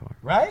 Oh, the tar.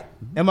 Right?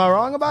 Am I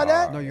wrong about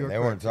that? No, they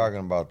weren't talking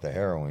about the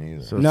heroin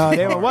either. So no,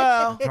 they were,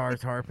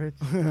 tar pits?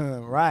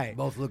 Right.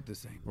 Both look the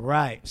same.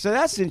 Right. So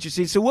that's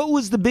interesting. So what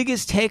was the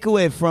biggest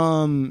takeaway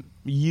from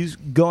you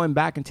going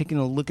back and taking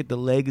a look at the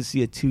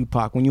legacy of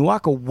Tupac? When you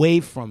walk away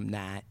from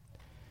that,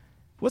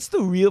 what's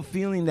the real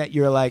feeling that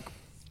you're like,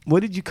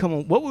 what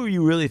were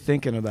you really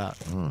thinking about?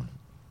 God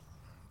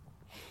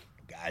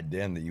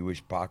damn that you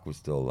wish Pac was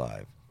still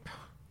alive.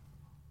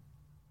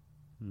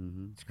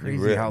 It's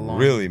crazy how long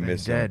really he's been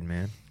miss dead, him.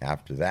 man.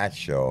 After that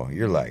show,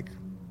 you're like,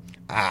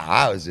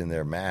 I was in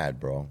there mad,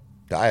 bro.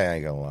 I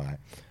ain't gonna lie.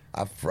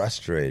 I'm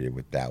frustrated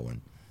with that one.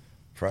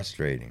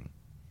 Frustrating.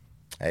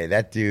 Hey,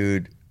 that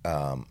dude,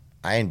 I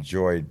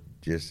enjoyed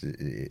just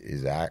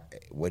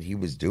what he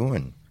was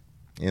doing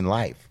in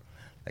life.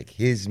 Like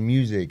his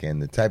music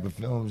and the type of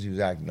films he was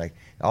acting, like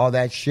all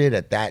that shit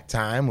at that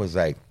time was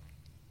like,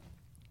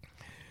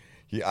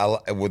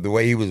 with the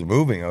way he was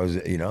moving, I was,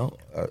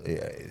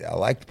 I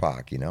liked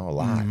Pac, a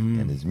lot,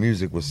 and his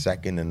music was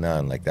second to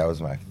none. Like that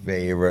was my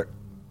favorite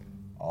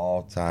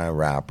all-time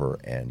rapper,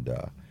 and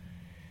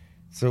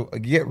so you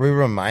get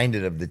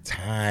reminded of the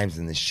times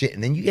and the shit,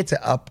 and then you get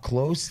to up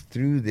close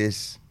through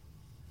this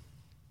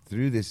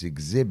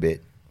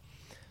exhibit.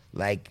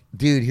 Like,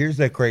 dude, here's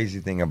the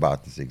crazy thing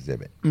about this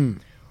exhibit, and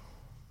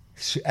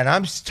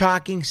I'm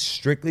talking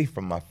strictly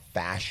from a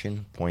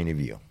fashion point of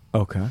view.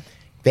 Okay.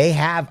 They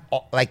have,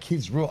 like,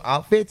 his real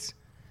outfits,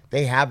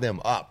 they have them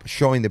up,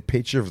 showing the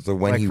pictures of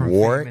when like he from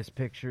wore famous it.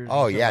 Pictures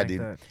Oh, and yeah, like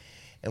dude. that.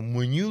 And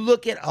when you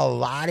look at a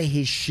lot of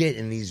his shit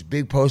in these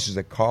big posters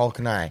of Carl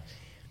Kanai,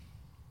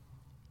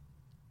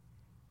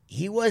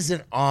 he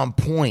wasn't on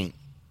point.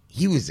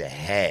 He was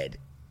ahead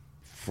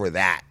for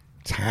that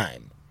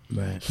time.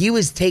 Right. He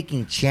was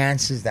taking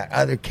chances that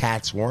other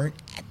cats weren't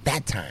at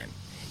that time.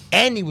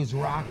 And he was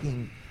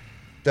rocking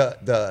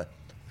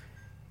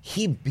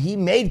He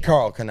made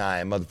Carl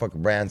Kanai and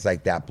motherfucking brands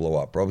like that blow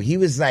up, bro. He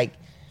was like,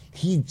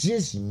 he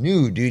just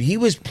knew, dude. He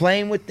was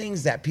playing with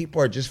things that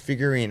people are just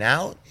figuring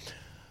out,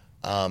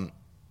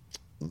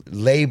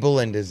 label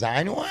and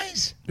design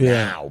wise.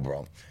 Yeah. Now,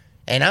 bro.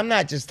 And I'm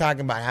not just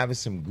talking about having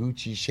some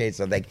Gucci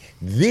shades. Like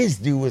this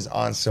dude was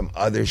on some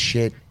other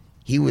shit.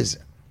 He was,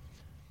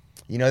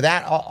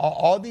 that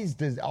all these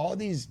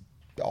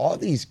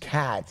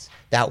cats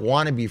that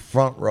want to be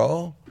front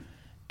row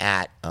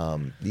at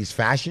these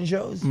fashion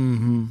shows,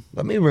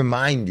 let me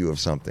remind you of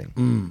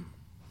something.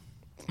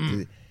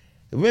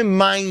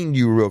 Remind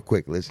you real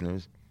quick,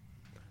 listeners.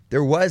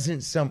 There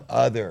wasn't some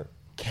other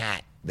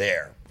cat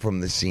there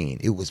from the scene.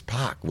 It was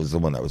Pac was the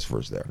one that was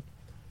first there.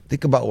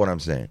 Think about what I'm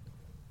saying.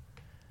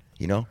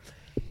 You know,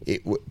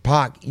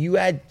 Pac, you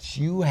had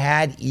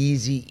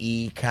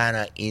Eazy-E kind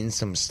of in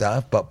some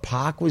stuff, but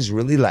Pac was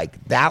really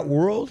like that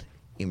world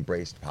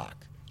embraced Pac.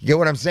 You get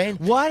what I'm saying?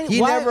 Why?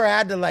 He never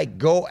had to like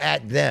go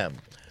at them.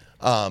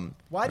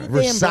 Why did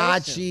they embrace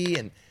Versace him?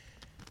 and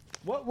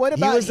What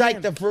about he was like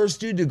him? the first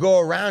dude to go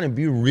around and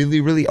be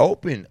really, really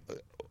open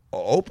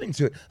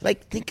to it.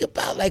 Like think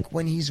about like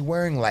when he's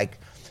wearing like,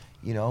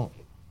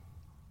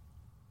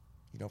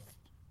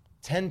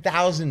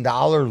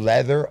 $10,000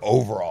 leather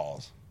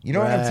overalls. You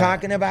know what I'm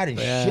talking about? And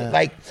shit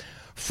like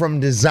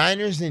from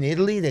designers in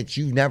Italy that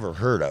you've never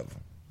heard of.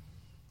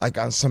 Like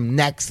on some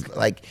next,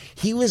 like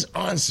he was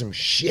on some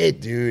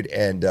shit, dude,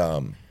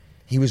 and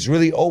he was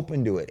really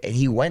open to it, and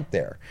he went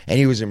there, and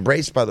he was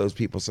embraced by those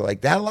people. So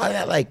like that, a lot of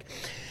that, like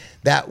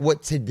that,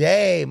 what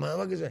today,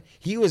 motherfuckers,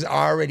 he was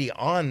already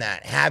on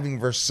that, having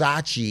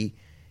Versace,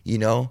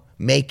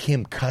 make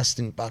him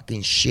custom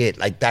fucking shit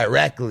like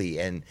directly,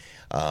 and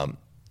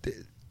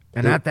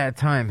at that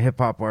time, hip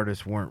hop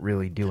artists weren't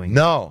really doing.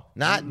 No,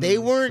 not they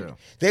weren't.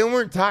 They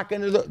weren't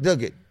talking to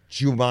look at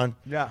Chuban.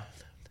 Yeah.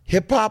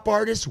 Hip hop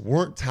artists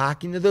weren't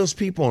talking to those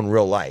people in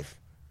real life,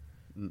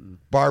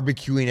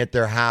 barbecuing at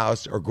their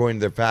house or going to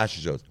their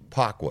fashion shows.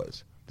 Pac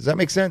was. Does that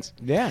make sense?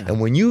 Yeah.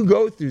 And when you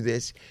go through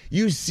this,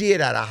 you see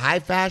it at a high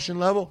fashion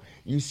level.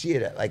 You see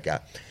it at like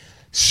a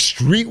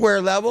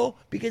streetwear level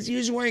because he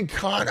was wearing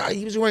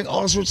he was wearing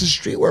all sorts of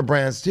streetwear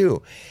brands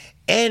too,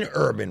 and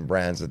urban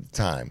brands at the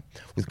time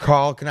with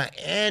Karl Kani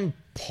and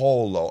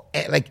Polo,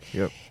 and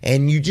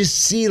and you just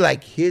see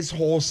like his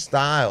whole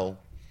style.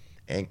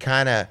 And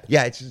kind of,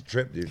 it's just a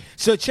trip, dude.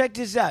 So check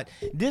this out.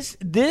 This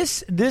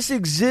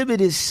exhibit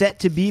is set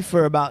to be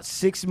for about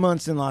 6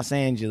 months in Los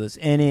Angeles,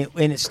 and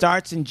it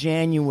starts in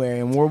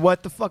January. And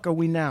what the fuck are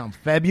we now?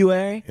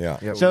 February?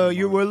 Yeah. So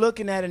we're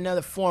looking at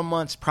another 4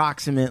 months,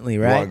 approximately,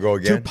 right? Want to go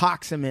again?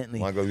 Approximately.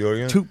 Want to go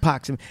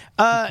again?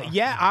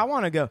 Yeah, I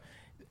want to go.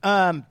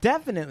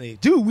 Definitely,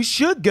 dude. We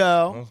should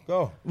go. Let's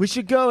go. We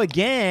should go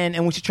again,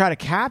 and we should try to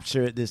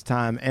capture it this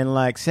time, and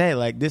like say,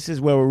 like this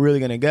is where we're really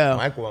gonna go.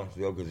 Mike wants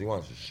to go because he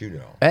wants to shoot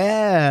it all.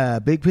 Yeah,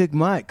 Big Pig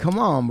Mike, come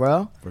on,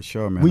 bro. For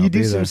sure, man. Will you I'll do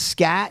be some there.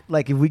 scat?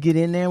 Like if we get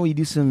in there, will you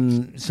do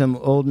some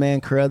old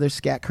man Carruthers,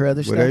 scat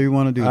Carruthers stuff? Whatever you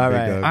want to do, All big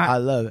right, dog. I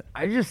love it.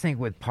 I just think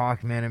with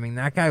Pac, man, I mean,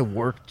 that guy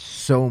worked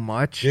so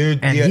much. Dude,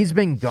 and yeah. he's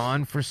been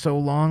gone for so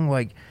long.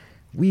 Like,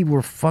 we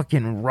were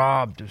fucking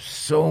robbed of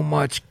so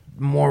much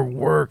more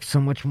work, so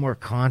much more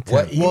content.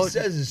 What he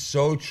says is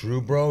so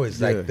true, bro.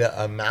 Is like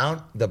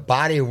the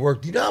body of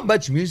work. Do you know how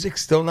much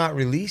music's still not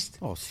released?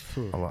 Oh,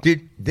 sure. A lot.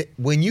 Dude,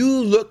 when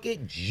you look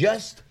at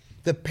just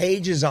the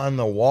pages on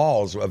the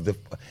walls of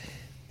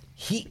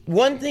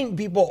one thing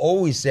people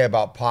always say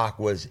about Pac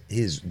was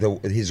his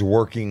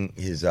work ethic.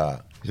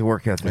 His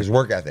work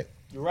ethic.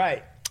 You're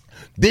right.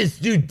 This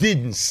dude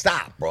didn't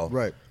stop, bro.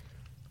 Right.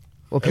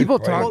 Well, people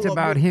Right. talked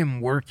about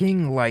him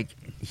working like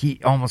he's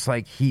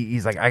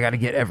like, I got to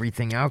get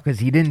everything out because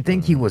he didn't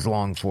think he was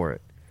long for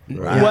it. Right. You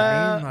know what I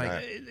Well, mean?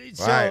 Like,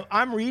 so Right.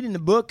 I'm reading the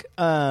book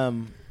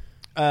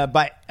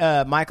by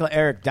Michael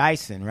Eric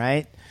Dyson,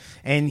 right?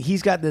 And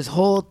he's got this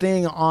whole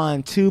thing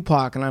on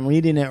Tupac, and I'm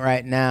reading it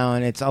right now,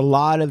 and it's a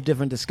lot of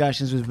different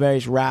discussions with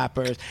various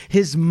rappers.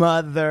 His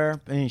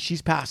mother, and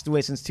she's passed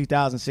away since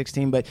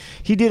 2016, but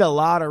he did a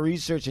lot of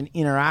research and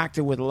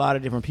interacted with a lot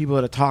of different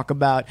people to talk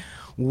about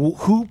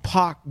who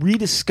Pac,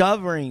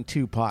 rediscovering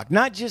Tupac.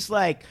 Not just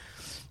like,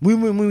 we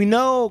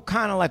know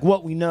kind of like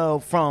what we know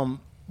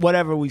from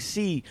whatever we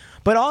see,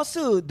 but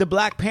also the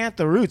Black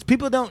Panther roots.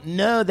 People don't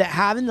know that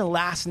having the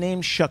last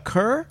name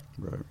Shakur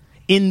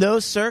in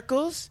those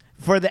circles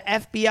for the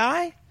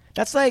FBI,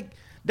 that's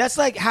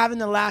like having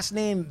the last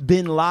name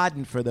Bin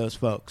Laden for those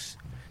folks.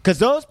 Because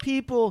those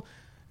people,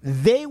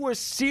 they were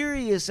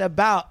serious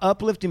about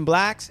uplifting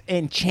blacks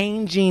and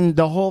changing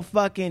the whole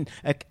fucking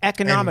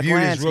economic And viewed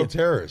as landscape. real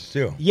terrorists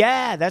too.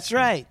 Yeah, that's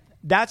right.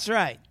 That's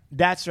right.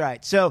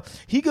 So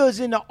he goes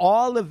into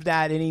all of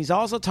that, and he's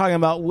also talking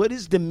about what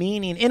is the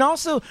meaning, and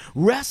also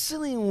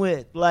wrestling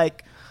with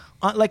like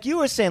you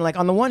were saying, like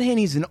on the one hand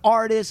he's an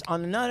artist,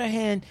 on another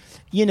hand,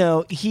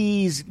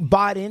 he's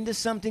bought into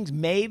some things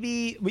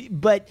maybe,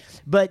 but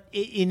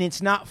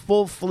it's not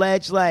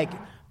full-fledged like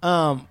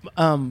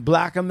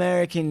Black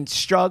American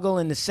struggle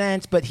in the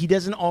sense, but he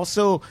doesn't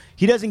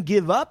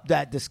give up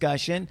that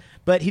discussion,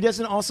 but he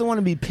doesn't also want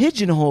to be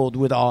pigeonholed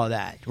with all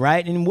that,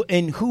 right?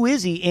 And who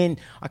is he? And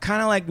I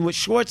kind of like what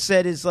Schwartz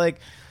said is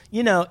like,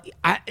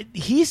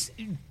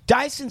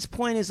 Dyson's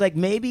point is like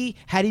maybe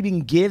had he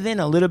been given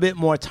a little bit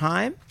more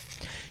time,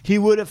 he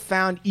would have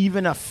found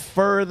even a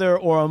further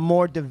or a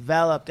more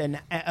developed and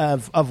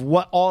of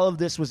what all of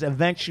this was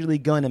eventually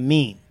going to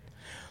mean.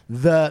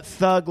 The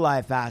thug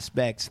life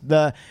aspects,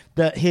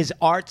 his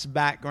arts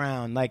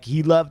background, like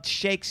he loved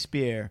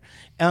Shakespeare.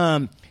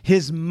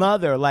 His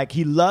mother, like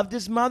he loved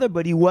his mother,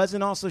 but he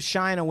wasn't also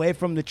shying away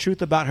from the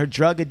truth about her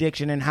drug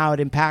addiction and how it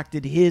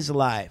impacted his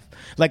life.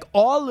 Like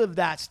all of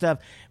that stuff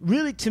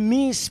really to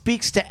me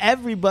speaks to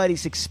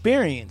everybody's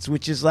experience,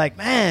 which is like,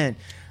 man,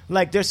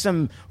 Like, there's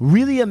some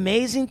really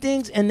amazing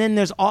things, and then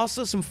there's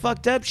also some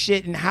fucked up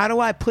shit. And how do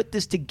I put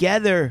this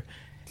together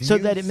so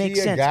that it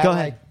makes sense? Go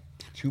ahead.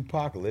 Like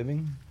Tupac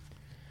living?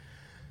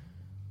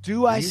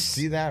 Do you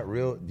see that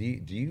real? Do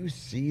you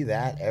see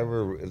that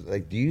ever?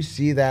 Like, do you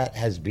see that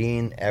has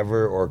been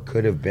ever or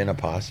could have been a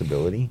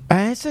possibility?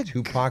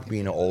 Tupac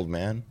being an old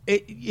man.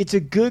 It's a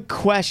good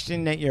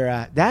question that you're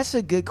at. That's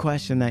a good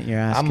question that you're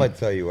asking. I'm gonna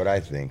tell you what I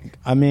think.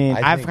 I mean,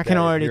 I think can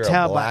already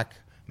tell. A black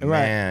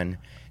man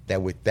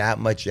that with that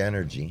much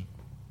energy,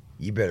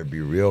 you better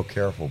be real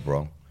careful,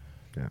 bro.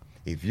 Yeah.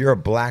 If you're a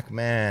black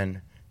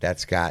man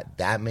that's got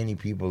that many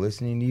people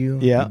listening to you,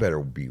 you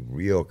better be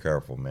real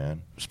careful,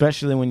 man.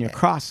 Especially when you're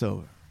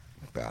crossover.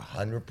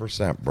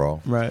 100%,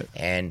 bro. Right.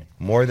 And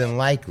more than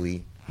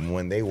likely,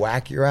 when they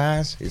whack your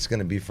ass, it's going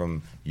to be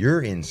from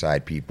your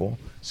inside people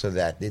so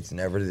that it's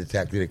never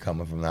detected it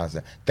coming from the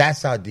outside.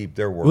 That's how deep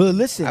they're working. Well,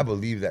 listen. I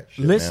believe that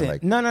shit, listen, man.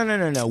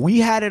 Like, no. We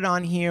had it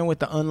on here with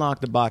the Unlock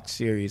the Box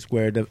series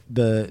where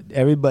the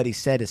everybody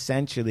said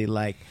essentially,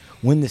 like,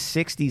 when the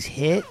 60s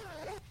hit,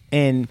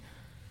 and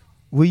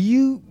will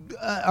you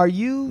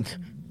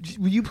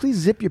please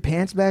zip your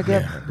pants back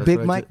up,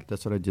 Big Mike?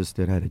 That's what I just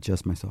did. I had to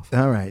adjust myself.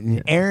 All right,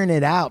 airing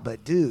it out,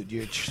 but dude,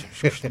 you're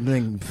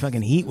doing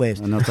fucking heat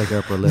waves. I know it's like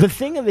upper lip. The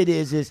thing of it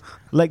is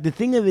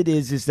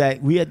that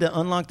we had the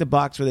Unlock the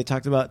Box where they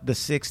talked about the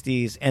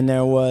 60s, and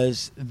there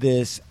was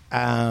this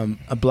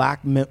a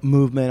black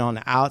movement on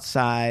the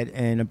outside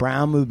and a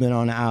brown movement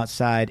on the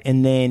outside,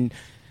 and then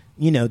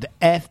the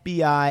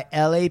FBI,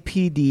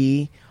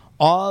 LAPD.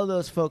 All of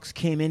those folks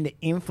came in to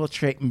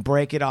infiltrate and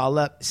break it all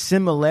up.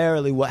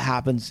 Similarly, what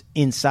happens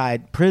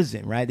inside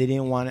prison, right? They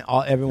didn't want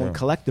everyone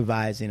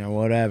collectivizing or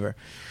whatever.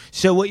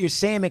 So what you're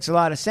saying makes a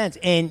lot of sense.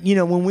 And,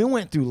 when we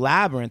went through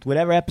Labyrinth,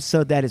 whatever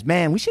episode that is,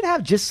 man, we should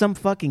have just some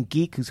fucking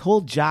geek whose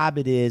whole job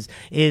it is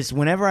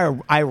whenever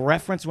I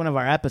reference one of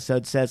our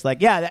episodes, says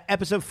like, yeah, that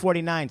episode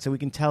 49, so we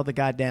can tell the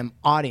goddamn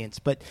audience.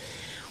 But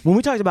when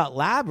we talked about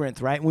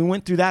Labyrinth, right, we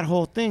went through that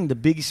whole thing, the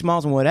Biggie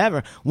Smalls and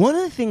whatever. One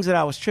of the things that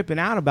I was tripping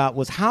out about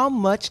was how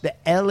much the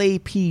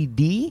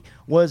LAPD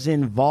was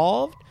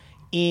involved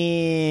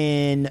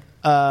in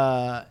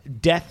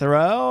death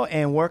row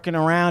and working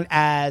around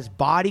as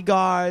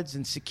bodyguards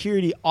and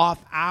security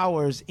off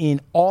hours in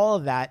all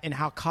of that, and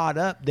how caught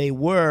up they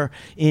were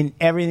in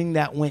everything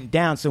that went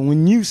down. So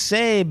when you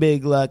say,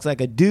 Big Lux, like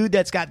a dude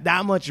that's got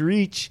that much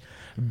reach,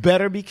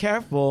 better be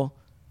careful.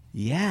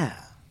 Yeah,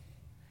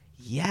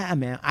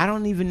 man. I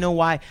don't even know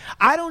why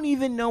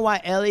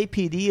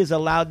LAPD is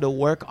allowed to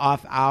work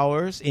off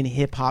hours in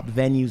hip hop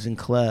venues and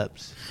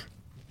clubs.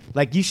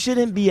 Like, you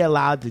shouldn't be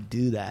allowed to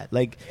do that.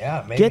 Like,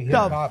 maybe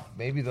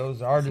maybe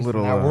those artists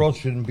in that world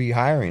shouldn't be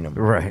hiring them.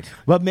 Right.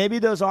 But maybe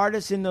those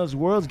artists in those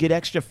worlds get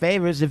extra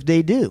favors if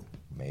they do.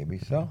 Maybe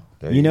so.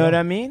 You know what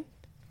I mean?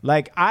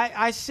 Like,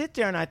 I sit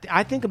there and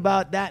I think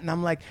about that, and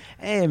I'm like,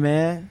 hey,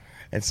 man.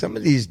 And some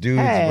of these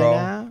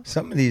dudes,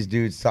 some of these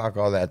dudes talk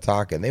all that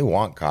talk, and they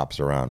want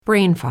cops around.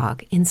 Brain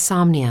fog,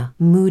 insomnia,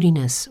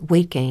 moodiness,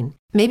 weight gain.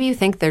 Maybe you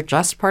think they're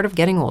just part of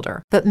getting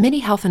older, but MIDI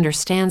Health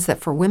understands that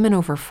for women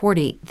over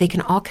 40, they can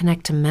all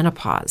connect to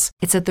menopause.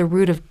 It's at the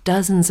root of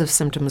dozens of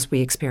symptoms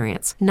we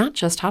experience, not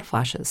just hot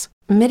flashes.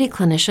 MIDI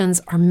clinicians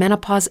are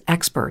menopause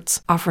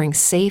experts, offering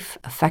safe,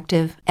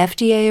 effective,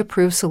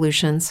 FDA-approved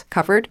solutions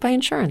covered by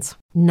insurance.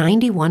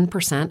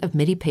 91% of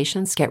MIDI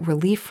patients get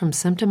relief from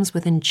symptoms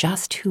within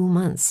just 2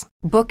 months.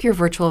 Book your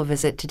virtual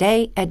visit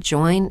today at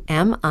joinmidi.com.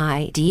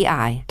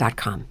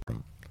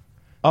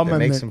 It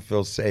makes them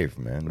feel safe,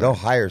 man. They'll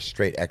hire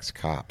straight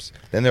ex-cops.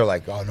 Then they're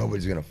like, oh,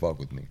 nobody's going to fuck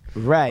with me.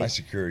 Right. My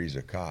security's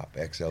a cop,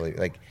 ex-LA.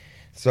 Like,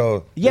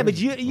 so. Yeah, but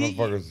you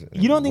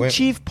don't think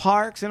Chief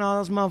Parks and all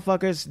those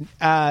motherfuckers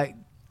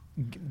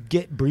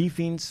get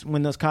briefings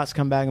when those cops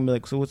come back and be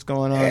like, so what's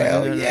going on?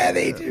 Hell yeah,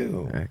 they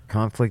do.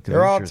 Conflict of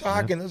They're interest, all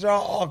talking. Man.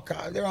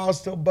 They're all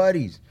still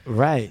buddies.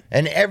 Right.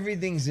 And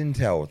everything's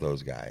intel with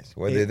those guys,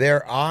 whether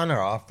they're on or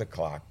off the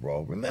clock,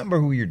 bro. Remember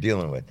who you're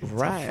dealing with. It's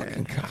right. a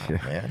fucking cop,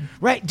 man.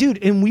 Right,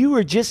 dude. And we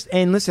were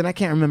and listen, I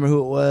can't remember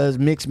who it was.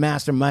 Mix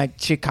Master Mike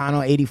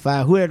Chicano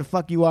 85. Whoever the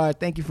fuck you are.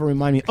 Thank you for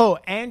reminding me. Oh,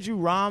 Andrew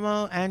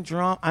Ramo.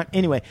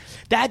 Anyway,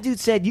 that dude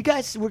said, you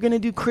guys were going to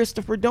do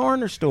Christopher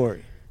Dorner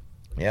story.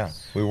 Yeah,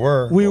 we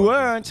were. We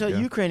were until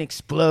Ukraine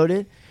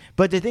exploded.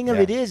 But the thing of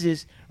it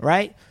is,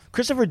 right,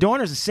 Christopher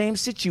Dorner's the same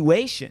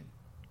situation.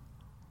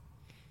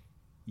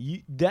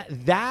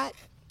 That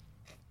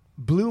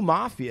Blue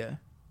Mafia,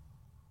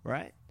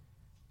 right,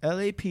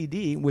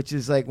 LAPD, which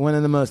is like one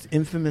of the most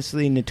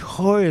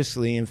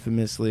notoriously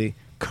infamously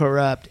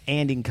corrupt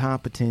and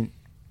incompetent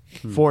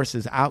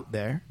forces out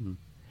there.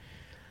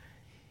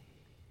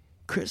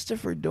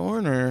 Christopher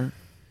Dorner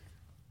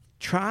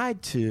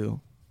tried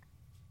to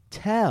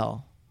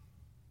tell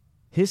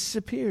his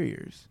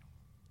superiors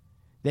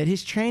that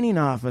his training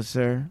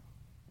officer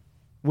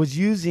was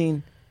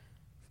using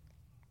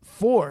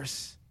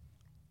force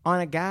on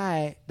a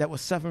guy that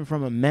was suffering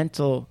from a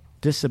mental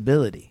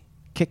disability,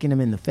 kicking him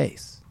in the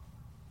face.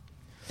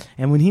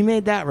 And when he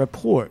made that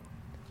report,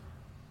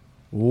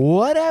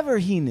 whatever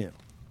he knew,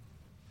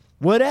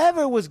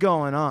 whatever was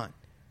going on,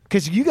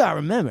 Because you got to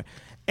remember,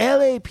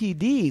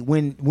 LAPD,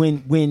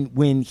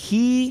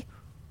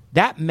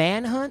 that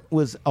manhunt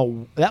was a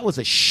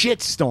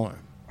shitstorm.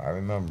 I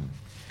remember.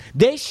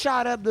 They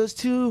shot up those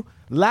two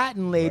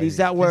Latin ladies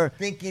that were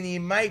thinking he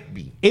might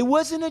be. It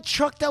wasn't a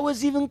truck that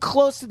was even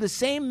close to the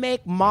same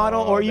make,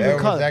 model, or even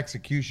color. There was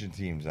execution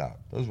teams out.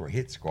 Those were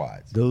hit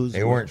squads.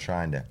 They weren't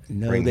trying to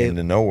bring him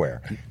to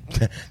nowhere.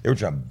 They were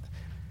trying to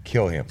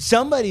kill him.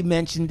 Somebody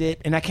mentioned it,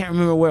 and I can't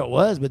remember where it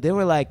was, but they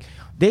were like,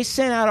 they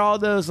sent out all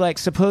those like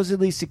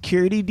supposedly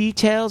security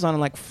details on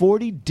like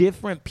 40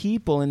 different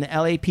people in the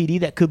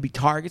LAPD that could be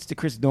targets to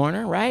Chris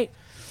Dorner, right?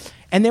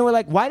 And they were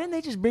like, why didn't they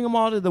just bring them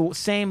all to the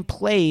same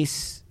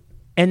place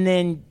and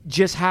then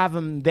just have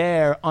them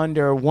there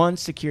under one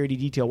security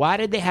detail? Why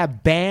did they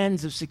have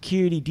bands of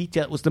security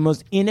detail? It was the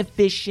most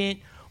inefficient,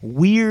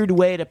 weird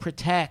way to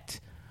protect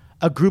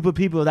a group of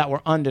people that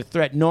were under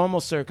threat.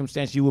 Normal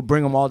circumstance, you would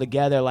bring them all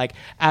together like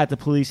at the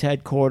police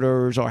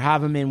headquarters or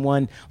have them in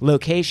one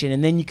location,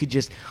 and then you could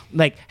just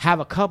like have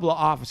a couple of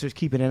officers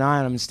keeping an eye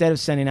on them instead of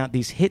sending out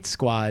these hit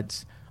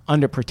squads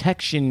under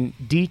protection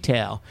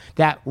detail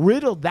that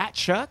riddled that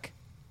truck,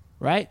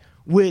 right,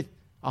 with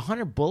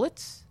 100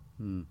 bullets.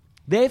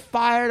 They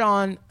fired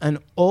on an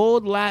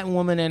old Latin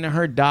woman and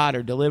her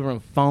daughter delivering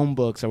phone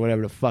books or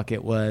whatever the fuck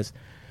it was,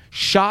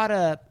 shot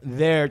up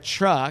their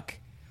truck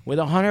with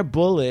 100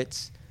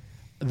 bullets.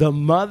 The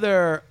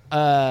mother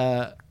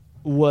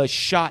was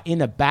shot in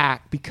the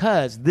back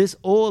because this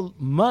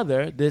old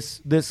mother, this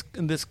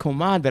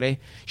comadre,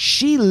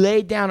 she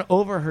laid down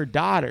over her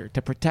daughter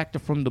to protect her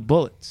from the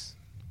bullets.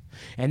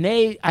 And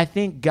they, I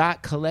think,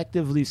 got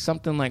collectively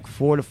something like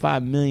 $4 to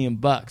 $5 million.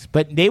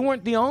 But they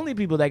weren't the only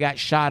people that got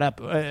shot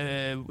up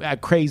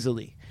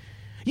crazily.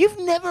 You've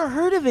never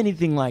heard of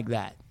anything like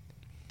that.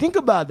 Think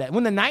about that.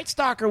 When the Night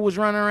Stalker was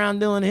running around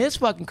doing his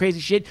fucking crazy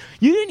shit,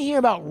 you didn't hear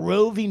about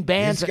roving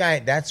bands.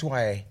 That's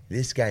why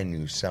this guy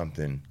knew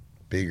something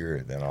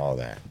bigger than all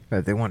that.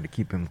 But they wanted to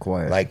keep him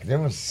quiet. Like, there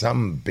was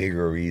some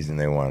bigger reason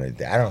they wanted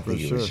that. I don't think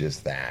it was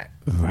just that.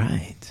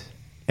 Right.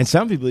 And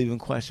some people even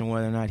question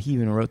whether or not he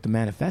even wrote the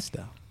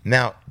manifesto.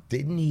 Now,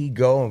 didn't he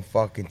go and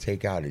fucking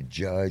take out a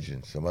judge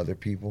and some other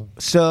people?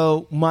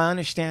 So my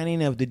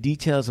understanding of the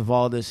details of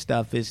all this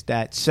stuff is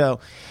that,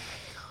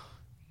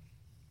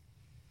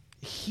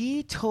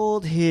 he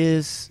told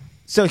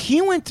so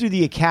he went through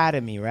the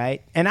academy,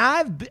 right? And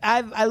I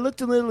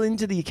looked a little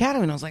into the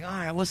academy, and I was like, all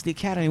right, what's the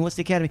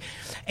academy?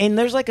 And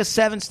there's like a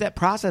 7-step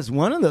process.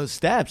 One of those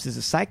steps is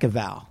a psych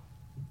eval.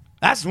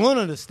 That's one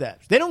of the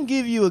steps. They don't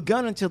give you a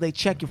gun until they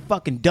check your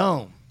fucking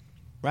dome,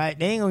 right?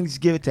 They ain't gonna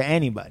just give it to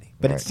anybody,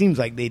 but It seems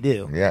like they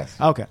do. Yes.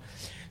 Okay.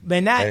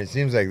 And it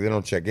seems like they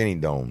don't check any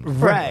domes.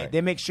 Right.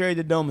 They make sure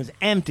the dome is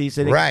empty.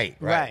 So they,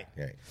 Right.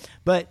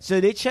 But so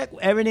they check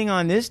everything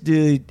on this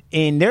dude,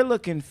 and they're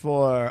looking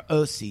for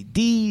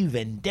OCD,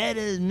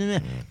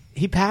 vendetta.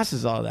 He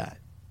passes all that.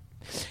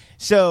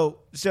 So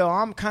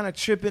I'm kind of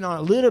tripping on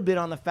a little bit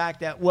on the fact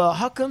that, well,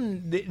 how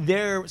come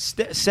their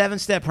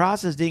 7-step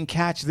process didn't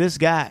catch this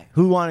guy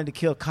who wanted to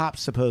kill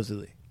cops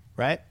supposedly,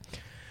 right?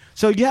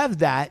 So you have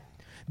that.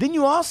 Then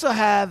you also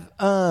have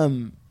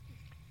him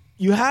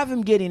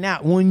getting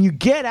out. When you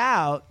get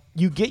out,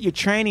 you get your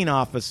training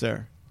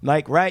officer,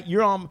 like, right?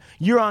 You're on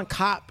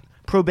cop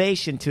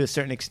probation to a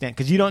certain extent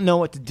because you don't know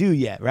what to do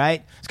yet,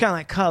 right? It's kind of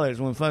like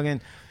Colors when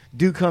fucking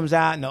dude comes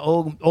out and the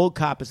old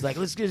cop is like,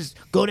 let's just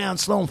go down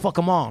slow and fuck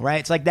them all, right?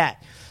 It's like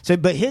that. So,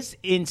 but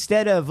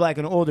instead of like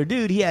an older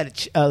dude, he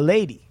had a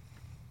lady.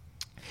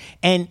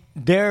 And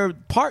they're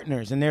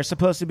partners, and they're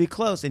supposed to be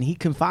close. And he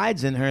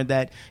confides in her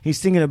that he's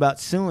thinking about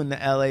suing the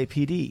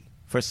LAPD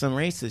for some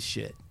racist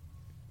shit.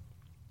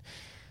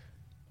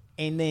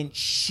 And then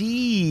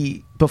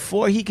she,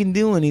 before he can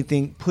do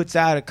anything, puts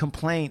out a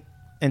complaint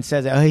and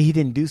says, oh, he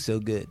didn't do so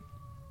good.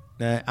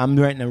 I'm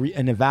writing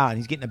an eval, and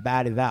he's getting a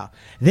bad eval.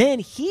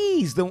 Then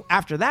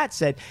after that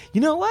said,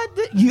 you know what?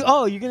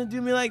 You're going to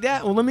do me like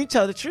that? Well, let me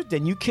tell the truth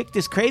then. You kicked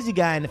this crazy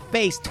guy in the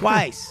face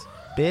twice,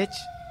 bitch.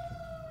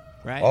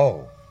 Right?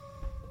 Oh.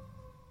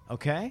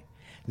 Okay?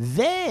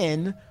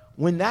 Then,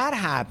 when that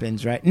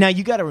happens, right? Now,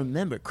 you got to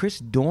remember, Chris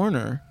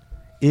Dorner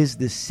is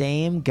the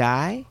same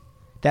guy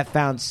that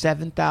found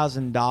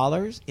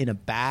 $7,000 in a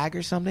bag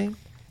or something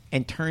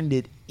and turned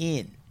it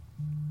in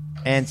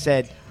and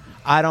said,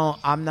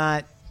 I'm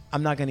not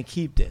going to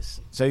keep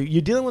this. So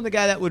you're dealing with a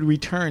guy that would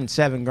return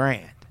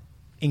 $7,000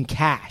 in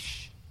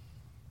cash.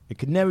 It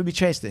could never be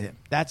traced to him.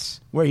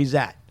 That's where he's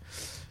at.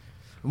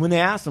 And when they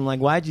asked him, like,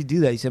 why'd you do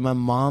that? He said, my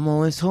mom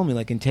always told me,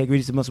 like, integrity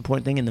is the most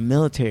important thing, and the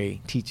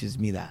military teaches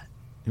me that.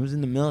 He was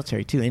in the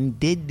military, too, and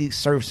did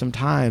serve some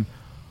time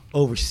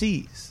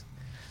overseas.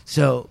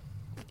 So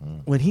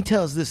when he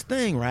tells this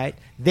thing, right,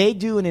 they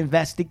do an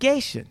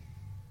investigation,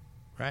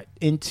 right,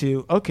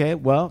 into, okay,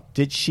 well,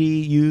 did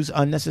she use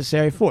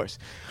unnecessary force?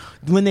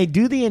 When they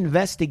do the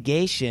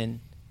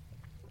investigation,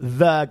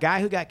 the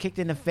guy who got kicked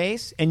in the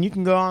face, and you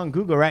can go on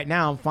Google right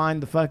now and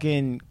find the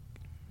fucking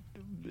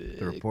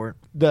the report,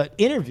 the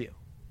interview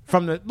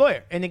from the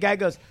lawyer, and the guy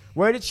goes,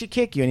 where did she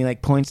kick you? And he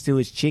like points to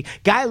his cheek.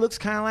 Guy looks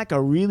kind of like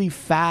a really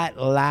fat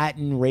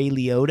Latin Ray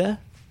Liotta,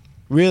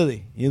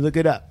 Really. You look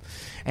it up.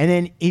 And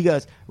then he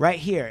goes, right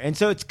here. And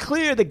so it's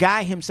clear the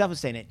guy himself is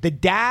saying it. The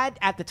dad,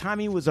 at the time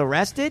he was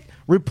arrested,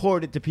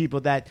 reported to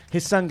people that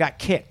his son got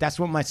kicked. That's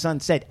what my son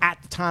said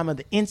at the time of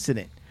the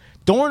incident.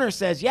 Dorner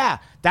says, yeah,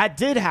 that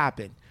did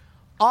happen.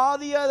 All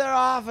the other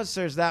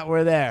officers that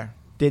were there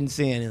didn't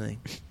see anything.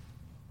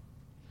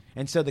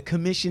 And so the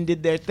commission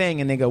did their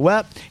thing, and they go,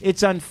 well,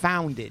 it's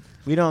unfounded.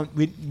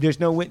 There's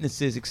no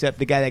witnesses except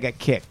the guy that got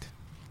kicked.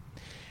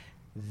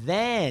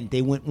 Then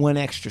they went one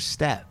extra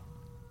step.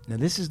 Now,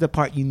 this is the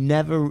part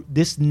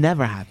this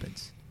never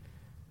happens.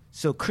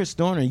 So, Chris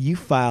Dorner, you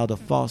filed a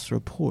false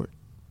report.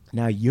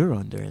 Now you're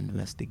under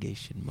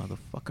investigation,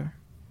 motherfucker.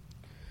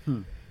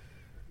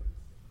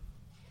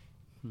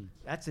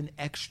 That's an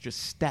extra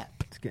step.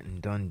 It's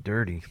getting done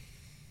dirty.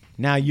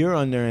 Now you're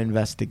under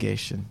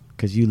investigation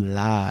because you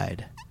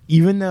lied.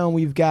 Even though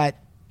we've got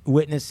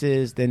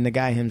witnesses than the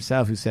guy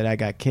himself who said I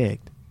got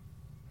kicked,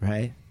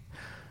 right?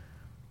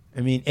 I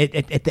mean,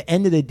 at the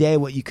end of the day,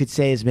 what you could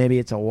say is maybe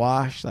it's a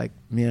wash, like,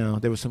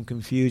 there was some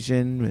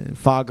confusion,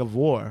 fog of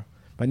war.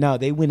 But no,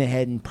 they went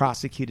ahead and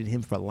prosecuted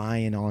him for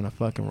lying on a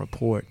fucking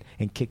report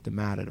and kicked him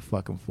out of the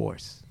fucking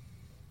force.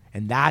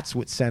 And that's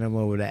what sent him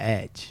over the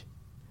edge.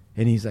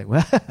 And he's like,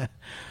 well,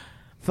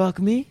 fuck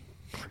me?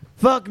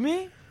 Fuck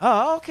me?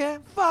 Oh, okay.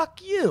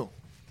 Fuck you.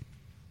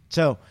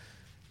 So,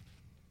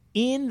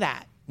 in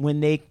that,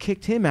 when they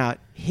kicked him out,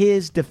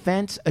 his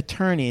defense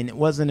attorney, and it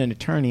wasn't an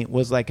attorney, it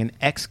was like an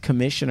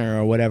ex-commissioner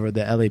or whatever,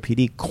 the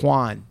LAPD,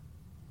 Kwan,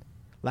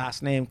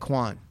 last name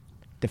Kwan,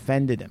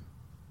 defended him.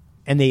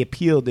 And they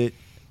appealed it,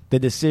 the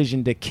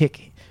decision to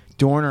kick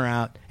Dorner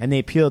out, and they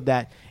appealed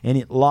that, and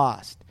it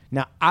lost.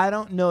 Now, I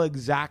don't know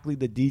exactly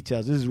the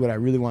details. This is what I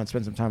really want to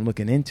spend some time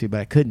looking into, but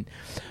I couldn't.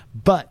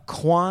 But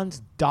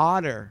Kwan's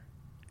daughter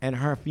and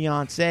her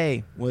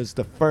fiancé was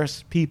the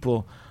first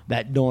people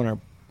that Dorner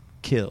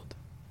killed.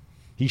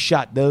 He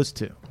shot those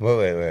two.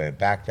 Wait.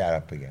 Back that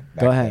up again.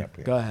 Go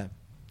ahead.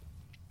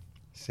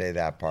 Say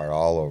that part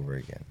all over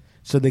again.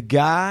 So the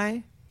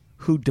guy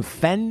who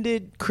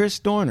defended Chris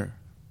Dorner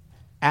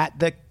at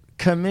the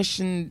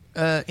commission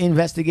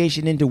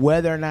investigation into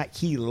whether or not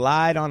he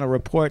lied on a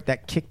report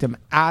that kicked him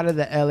out of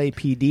the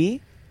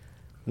LAPD,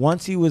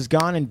 once he was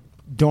gone and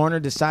Dorner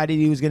decided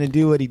he was going to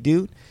do what he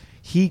do,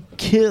 he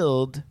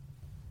killed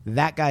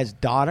that guy's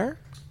daughter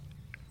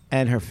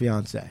and her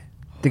fiancé.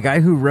 The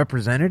guy who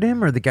represented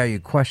him or the guy who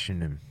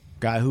questioned him?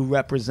 Guy who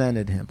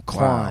represented him,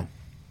 Kwan.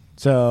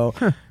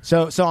 Wow.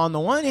 So on the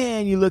one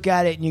hand, you look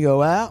at it and you go,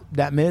 well,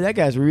 maybe that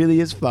guy's really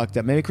is fucked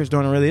up. Maybe Chris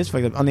Dorner really is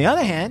fucked up. On the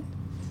other hand,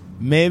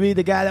 maybe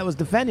the guy that was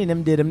defending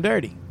him did him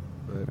dirty.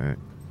 Right.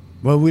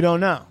 Well, we don't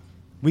know.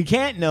 We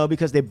can't know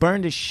because they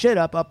burned his shit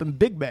up in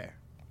Big Bear.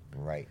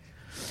 Right.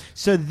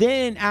 So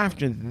then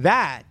after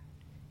that,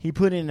 he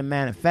put in a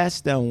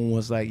manifesto and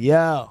was like,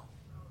 yo,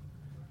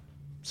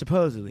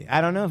 supposedly,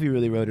 I don't know if he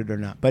really wrote it or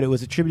not, but it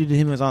was attributed to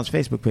him. It was on his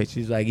Facebook page.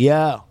 He's like,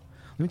 yo,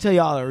 let me tell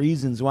you all the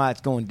reasons why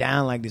it's going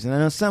down like this. And I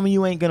know some of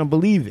you ain't going to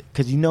believe it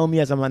because you know me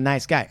as I'm a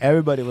nice guy.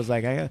 Everybody was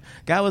like,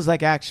 guy was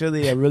like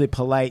actually a really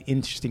polite,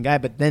 interesting guy.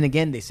 But then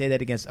again, they say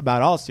that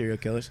about all serial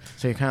killers.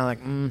 So you're kind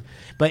of like,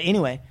 But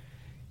anyway,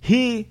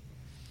 he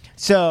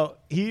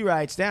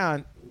writes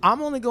down,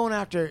 I'm only going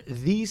after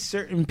these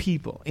certain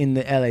people in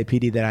the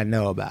LAPD that I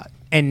know about.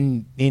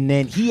 And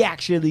then he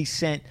actually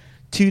sent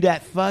to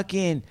that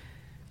fucking...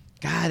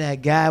 God,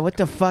 that guy, what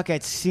the fuck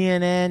at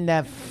CNN,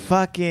 that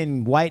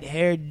fucking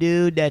white-haired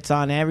dude that's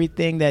on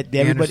everything that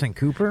everybody... Anderson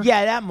Cooper?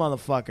 Yeah, that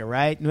motherfucker,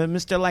 right?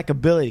 Mr.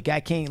 Likeability.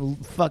 Guy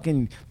can't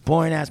fucking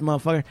boring-ass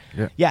motherfucker.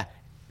 Yeah.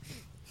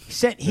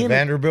 Sent him...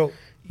 Vanderbilt?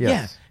 Yes.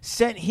 Yeah,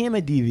 sent him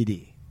a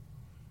DVD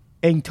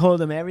and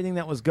told him everything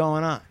that was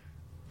going on.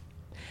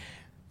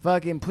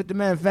 Fucking put the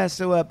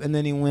manifesto up, and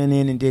then he went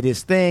in and did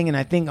his thing, and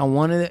I think on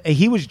one of the...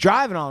 He was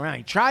driving all around.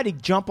 He tried to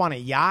jump on a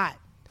yacht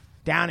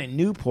down in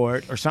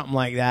Newport or something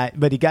like that,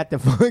 but he got the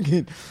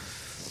fucking...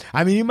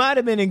 I mean, he might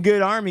have been a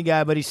good Army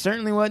guy, but he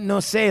certainly wasn't no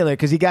sailor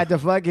because he got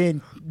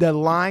the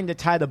line to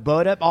tie the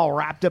boat up all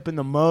wrapped up in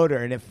the motor,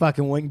 and it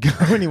fucking wouldn't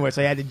go anywhere. So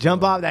he had to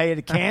jump off that. He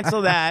had to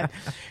cancel that.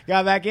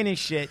 Got back in his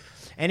shit.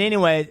 And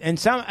anyway, at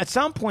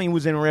some point he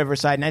was in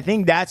Riverside, and I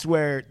think that's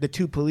where the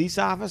two police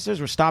officers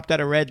were stopped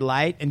at a red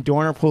light, and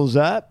Dorner pulls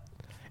up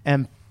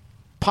and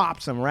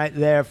pops him right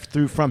there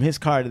from his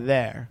car to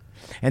there.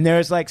 And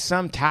there's like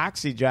some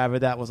taxi driver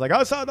that was like,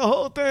 I saw the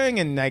whole thing,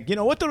 and like,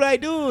 what did I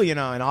do? And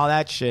all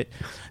that shit.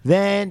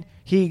 Then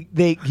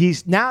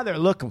he's now they're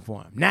looking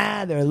for him.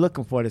 Now they're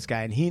looking for this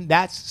guy, and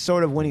that's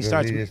sort of when he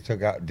starts. He just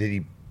took out. Did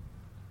he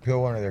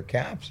kill one of their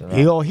cops? Or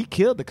not? He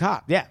killed the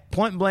cop. Yeah,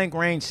 point blank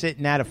range,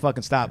 sitting at a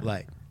fucking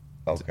stoplight.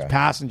 Okay.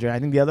 Passenger. I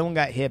think the other one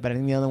got hit, but I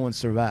think the other one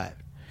survived.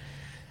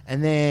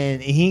 And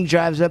then he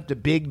drives up to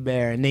Big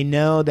Bear, and they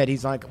know that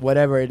he's like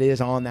whatever it is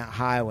on that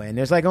highway. And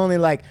there's like only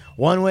like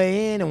one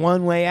way in and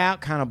one way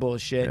out kind of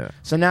bullshit. Yeah.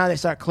 So now they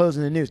start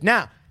closing the news.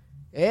 Now,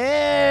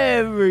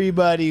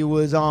 everybody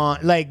was on,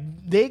 like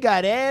they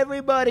got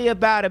everybody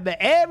about it, but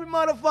every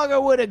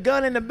motherfucker with a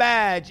gun and a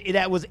badge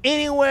that was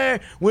anywhere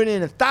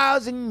within a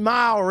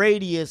 1,000-mile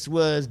radius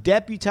was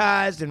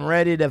deputized and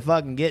ready to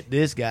fucking get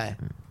this guy.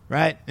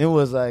 Right? It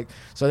was like,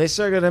 so they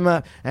circled him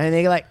up and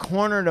they like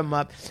cornered him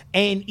up,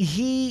 and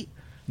he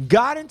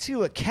got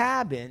into a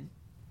cabin,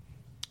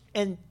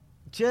 and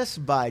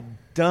just by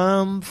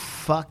dumb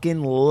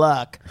fucking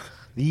luck,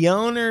 the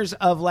owners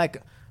of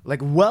like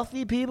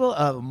wealthy people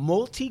of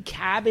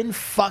multi-cabin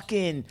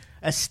fucking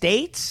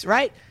estates,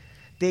 right?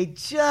 They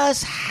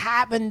just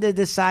happened to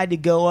decide to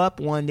go up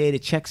one day to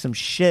check some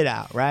shit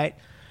out, right?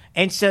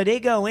 And so they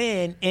go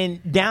in,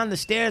 and down the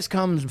stairs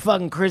comes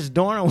fucking Chris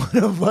Dorner with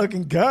a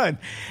fucking gun.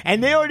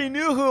 And they already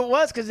knew who it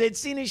was because they'd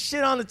seen his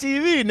shit on the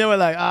TV. And they were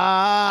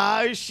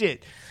like,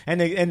 shit. And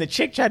the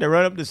chick tried to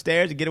run up the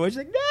stairs to get away. She's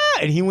like,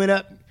 nah. And he went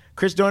up.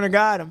 Chris Dorner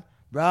got him,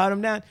 brought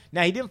him down.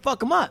 Now, he didn't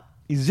fuck him up.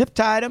 He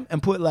zip-tied him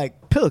and put,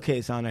 like,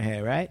 pillowcase on her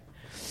head, right?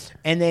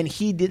 And then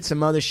he did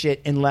some other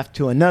shit and left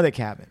to another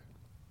cabin.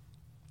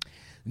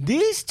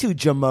 These two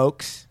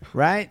jamokes,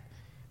 right,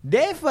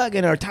 they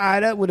fucking are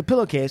tied up with a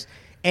pillowcase.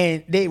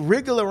 And they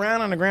wriggle around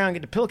on the ground,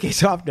 get the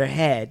pillowcase off their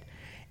head,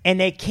 and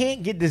they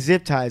can't get the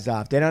zip ties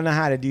off. They don't know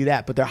how to do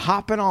that, but they're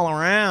hopping all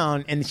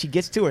around, and she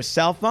gets to her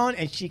cell phone,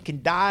 and she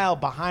can dial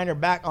behind her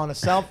back on a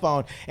cell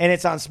phone, and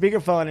it's on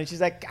speakerphone, and she's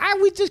like,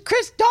 we just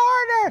Chris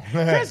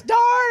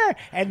Dorner,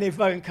 and they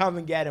fucking come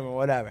and get him or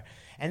whatever.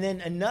 And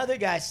then another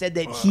guy said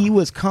that he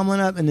was coming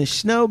up in the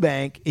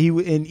snowbank, he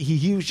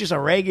was just a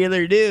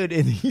regular dude,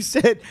 and he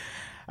said,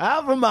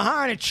 out from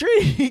behind a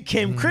tree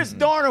came Chris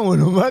Dorner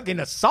with a fucking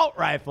assault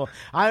rifle.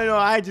 I don't know.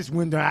 I just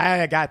went there.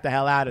 I got the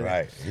hell out of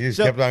there. Right. You just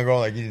kept on going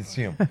like you didn't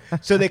see him.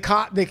 So they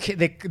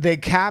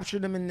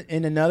captured him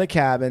in another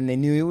cabin. They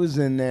knew he was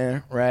in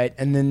there, right?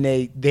 And then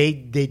they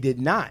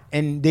did not.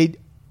 And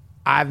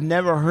I've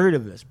never heard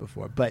of this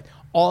before, but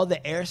all the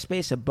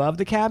airspace above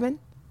the cabin,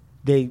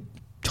 they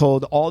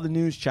told all the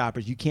news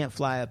choppers, you can't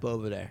fly up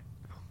over there.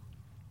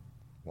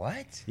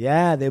 What?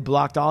 Yeah, they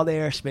blocked all the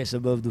airspace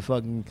above the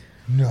fucking...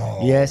 No.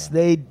 Yes,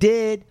 they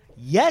did.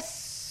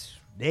 Yes,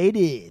 they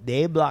did.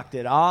 They blocked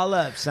it all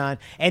up, son.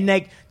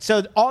 And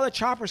so all the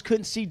choppers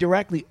couldn't see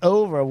directly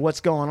over what's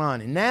going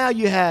on. And now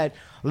you had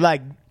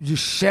like the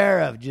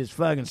sheriff just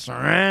fucking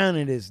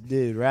surrounding this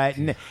dude, right?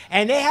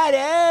 And they had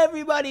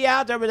everybody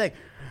out there, but like,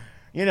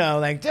 you know,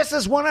 like this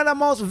is one of the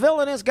most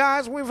villainous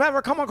guys we've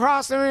ever come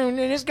across. And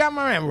this guy,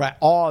 right?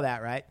 All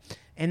that, right?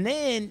 And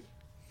then,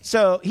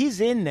 so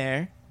he's in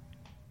there,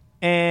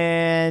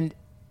 and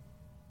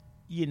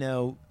you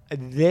know.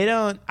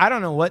 I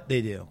don't know what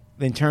they do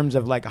in terms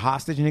of like a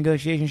hostage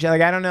negotiation shit.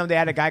 Like, I don't know if they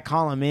had a guy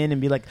call him in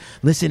and be like,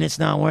 listen, it's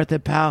not worth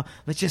it, pal.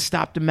 Let's just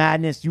stop the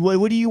madness.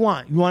 What do you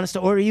want? You want us to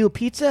order you a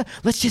pizza?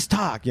 Let's just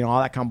talk. You know,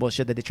 all that kind of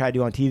bullshit that they try to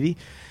do on TV.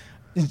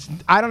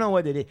 I don't know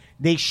what they did.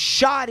 They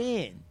shot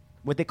in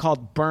what they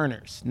called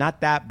burners.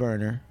 Not that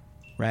burner,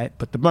 right?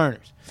 But the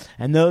burners.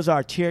 And those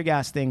are tear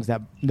gas things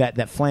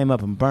that flame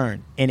up and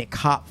burn. And it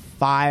caught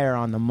fire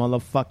on the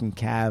motherfucking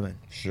cabin.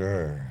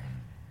 Sure.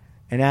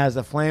 And as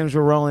the flames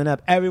were rolling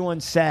up,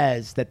 everyone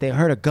says that they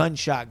heard a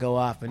gunshot go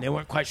off, and they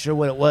weren't quite sure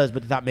what it was,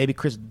 but they thought maybe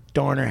Chris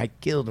Dorner had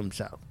killed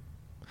himself.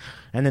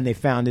 And then they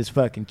found his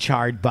fucking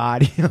charred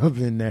body up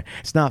in there.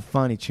 It's not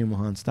funny,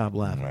 Chumahan. Stop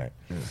laughing. Right.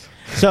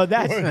 So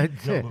that's... I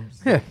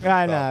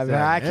know, man.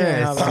 I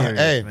can't help it.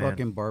 Hey,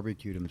 fucking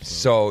barbecued himself.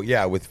 So,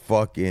 yeah, with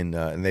fucking...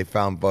 and they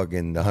found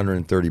fucking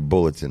 130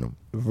 bullets in him.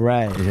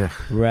 Right. Yeah.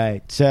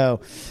 Right. So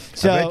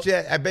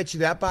I bet you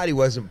that body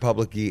wasn't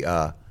publicly...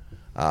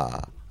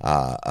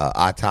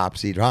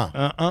 autopsied,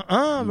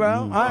 huh?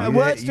 Bro.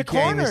 Well, it's the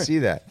coroner. Can't even see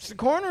that. It's the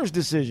coroner's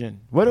decision.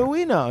 What do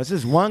we know? It's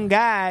this one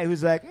guy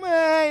who's like,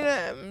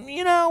 man,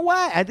 you know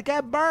what? I think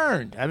I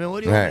burned. I mean,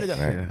 what do you want me to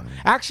do? Right.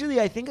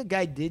 Actually, I think a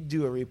guy did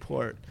do a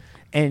report,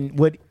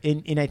 and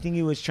I think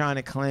he was trying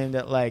to claim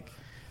that, like,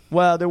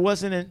 well,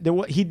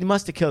 he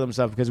must have killed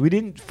himself because we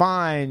didn't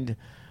find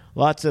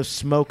lots of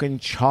smoke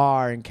and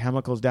char and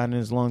chemicals down in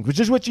his lungs, which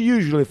is what you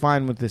usually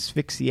find with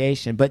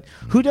asphyxiation. But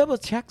who double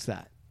checks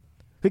that?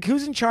 Like,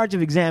 who's in charge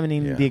of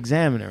examining the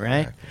examiner,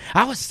 right?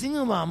 I was thinking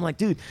about, I'm like,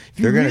 dude,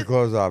 if they're going to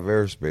close off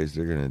airspace.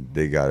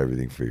 They got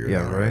everything figured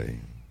out already.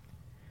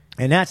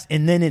 And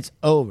then it's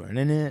over. And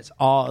then it's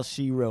all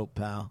she wrote,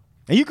 pal.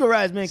 And you can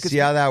rise, man. See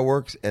how that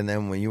works? And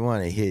then when you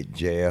want to hit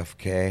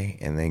JFK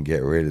and then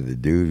get rid of the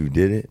dude who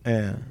did it,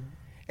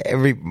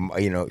 every,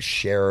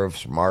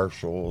 sheriffs,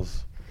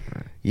 marshals,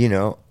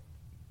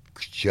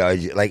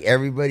 judge, like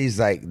everybody's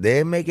like,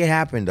 they make it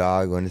happen,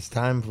 dog. When it's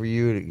time for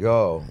you to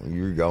go,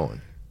 you're going.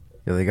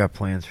 Yeah, they got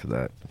plans for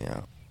that.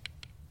 Yeah.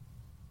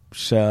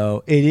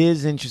 So it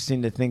is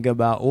interesting to think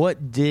about,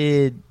 what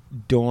did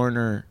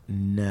Dorner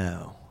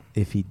know,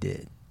 if he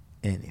did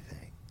anything?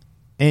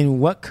 And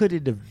what could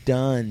it have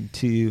done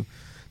to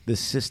the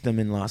system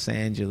in Los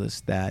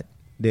Angeles that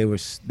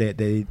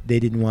they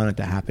didn't want it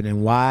to happen?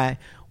 And why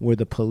were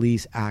the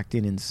police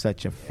acting in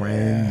such a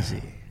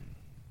frenzy?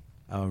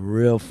 A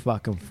real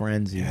fucking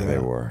frenzy, bro. They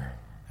were.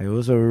 It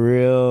was a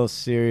real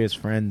serious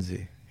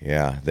frenzy.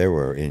 Yeah, they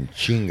were in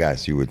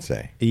chingas, you would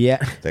say.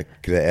 Yeah. The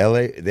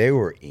LA, they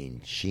were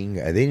in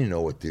chingas. They didn't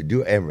know what to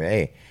do.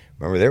 Hey,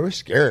 remember, they were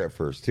scared at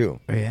first, too.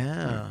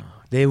 Yeah.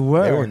 They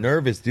were. They were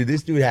nervous, dude.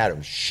 This dude had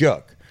them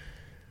shook.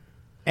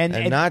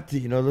 And not,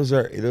 those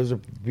are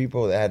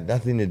people that had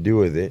nothing to do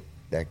with it.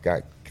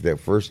 The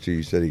first two,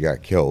 you said he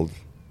got killed.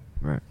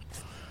 Right.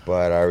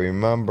 But I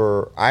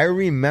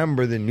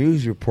remember the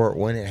news report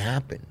when it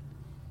happened.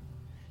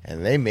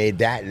 And they made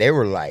that, they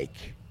were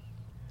like,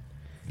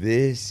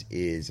 this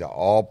is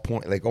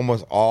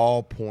almost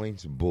all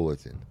points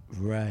bulletin.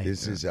 Right.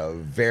 This is a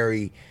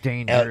very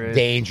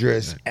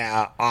dangerous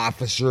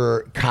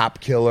officer, cop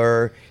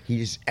killer. He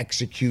just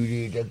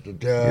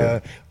executed,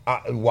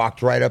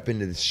 walked right up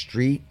into the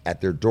street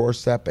at their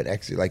doorstep and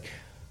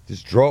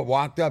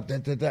walked up,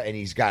 and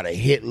he's got a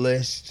hit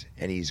list,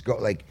 and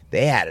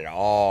they had it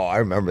all. I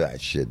remember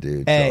that shit,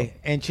 dude. Hey,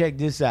 and check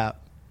this out.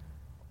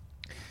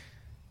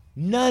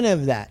 None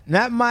of that.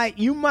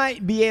 You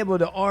might be able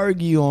to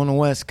argue on the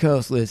West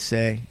Coast, let's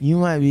say. You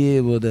might be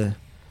able to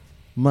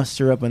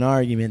muster up an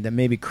argument that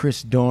maybe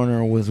Chris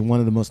Dorner was one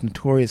of the most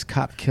notorious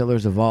cop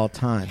killers of all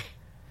time.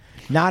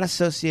 Not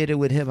associated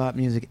with hip-hop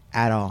music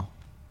at all.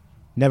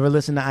 Never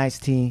listened to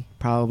Ice-T,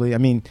 probably. I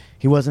mean,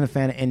 he wasn't a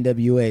fan of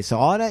NWA. So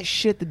all that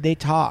shit that they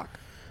talk,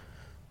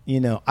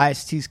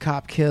 Ice-T's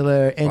cop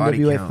killer,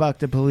 NWA fuck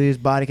the police,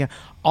 body count,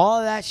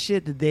 all that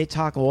shit that they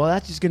talk, well,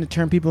 that's just going to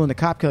turn people into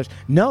cop killers.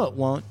 No, it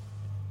won't.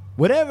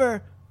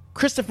 Whatever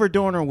Christopher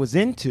Dorner was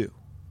into,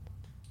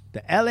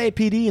 the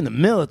LAPD and the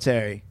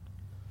military,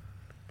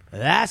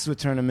 that's what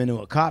turned him into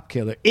a cop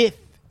killer, if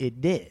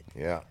it did.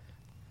 Yeah.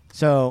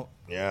 So,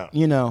 yeah.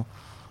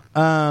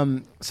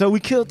 So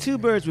we killed two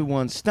birds with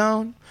one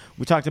stone.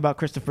 We talked about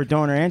Christopher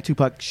Dorner and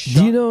Tupac.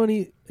 Do you know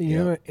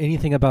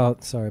anything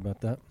about? Sorry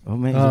about that. Oh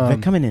man, they're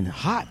coming in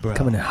hot, bro.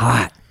 Coming in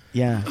hot.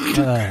 Yeah.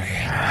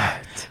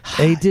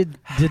 Hey, did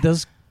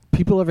those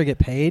people ever get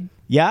paid?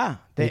 Yeah,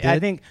 I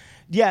think.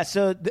 Yeah.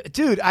 So,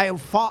 dude, I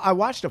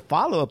watched a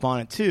follow up on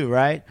it too,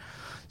 right?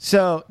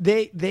 So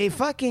they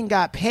fucking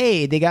got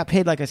paid. They got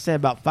paid, like I said,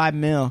 about $5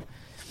 million.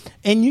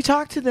 And you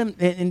talk to them,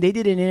 and they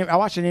did an interview. I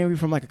watched an interview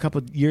from like a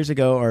couple years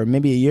ago, or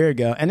maybe a year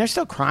ago, and they're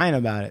still crying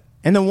about it.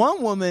 And the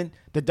one woman,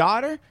 the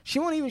daughter, she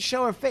won't even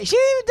show her face. She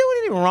didn't even do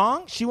anything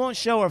wrong. She won't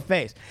show her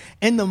face.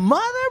 And the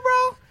mother,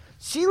 bro,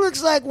 she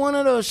looks like one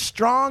of those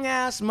strong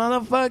ass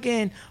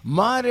motherfucking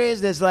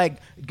mothers that's like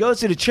goes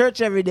to the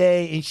church every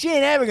day, and she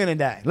ain't ever gonna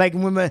die. Like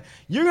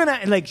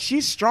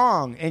she's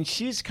strong, and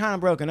she's kind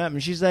of broken up,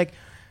 and she's like,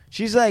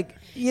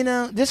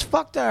 this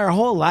fucked our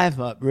whole life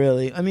up,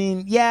 really. I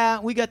mean, yeah,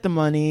 we got the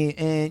money,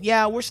 and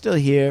yeah, we're still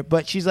here,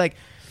 but she's like,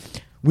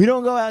 we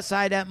don't go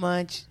outside that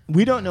much.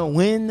 We don't know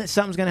when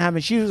something's going to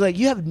happen. She was like,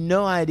 you have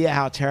no idea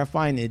how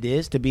terrifying it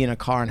is to be in a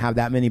car and have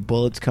that many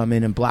bullets come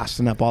in and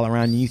blasting up all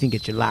around you. You think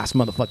it's your last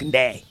motherfucking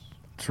day.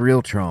 It's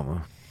real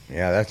trauma.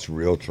 Yeah, that's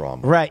real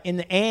trauma. Right.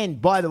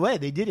 And by the way,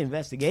 they did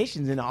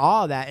investigations into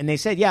all that, and they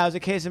said, yeah, it was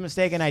a case of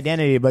mistaken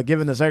identity, but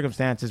given the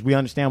circumstances, we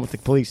understand what the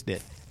police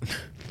did.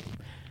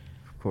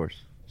 Of course.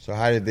 So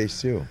how did they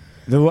sue?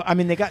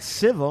 They got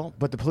civil,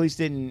 but the police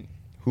didn't.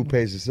 Who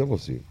pays the civil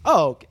suit?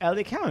 Oh,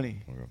 LA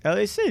County,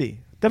 LA City,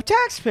 the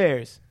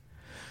taxpayers.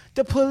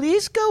 The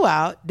police go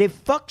out, they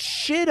fuck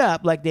shit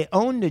up like they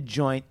own the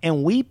joint,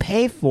 and we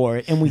pay for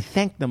it, and we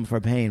thank them for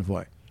paying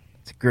for it.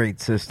 It's a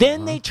great system.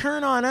 Then they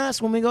turn on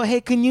us when we go,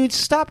 hey, can you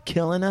stop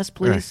killing us,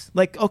 please? Right.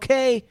 Like,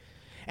 okay.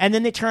 And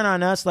then they turn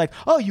on us like,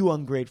 oh, you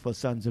ungrateful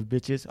sons of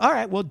bitches. All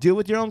right, well, deal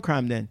with your own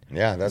crime then.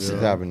 Yeah, that's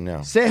what's happening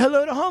now. Say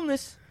hello to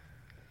homeless.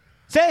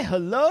 Say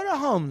hello to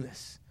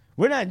homeless.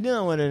 We're not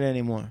dealing with it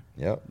anymore.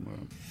 Yep.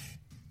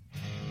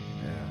 Yeah.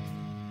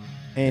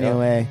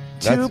 Anyway,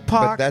 Tupac.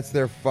 But that's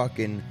their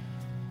fucking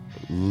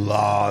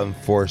law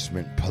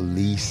enforcement,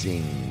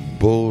 policing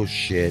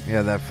bullshit.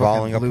 Yeah, that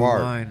falling blue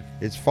apart. line.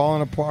 It's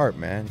falling apart,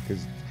 man,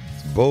 because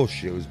it's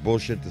bullshit. It was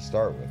bullshit to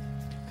start with.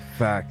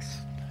 Facts.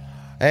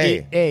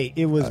 Hey,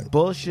 it was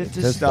bullshit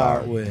to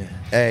start with.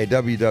 Hey,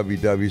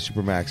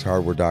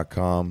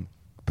 www.supermaxhardware.com.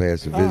 Pay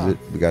us a visit.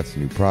 We got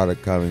some new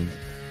product coming.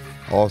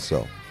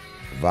 Also,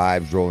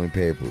 Vibes Rolling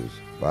Papers,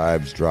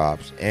 Vibes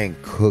Drops, and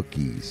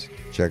Cookies.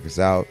 Check us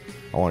out.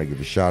 I want to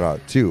give a shout out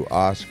to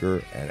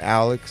Oscar and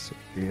Alex,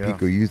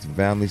 Pico Youth and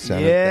Family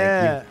Center.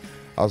 Yeah. Thank you.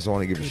 I also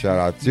want to give a shout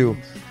out to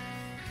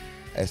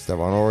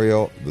Esteban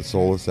Oreo, the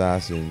Soul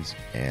Assassins,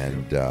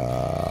 and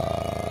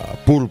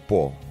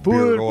Pulpo,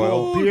 Beard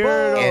Oil,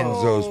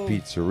 Enzo's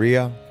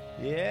Pizzeria.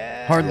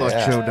 Yeah.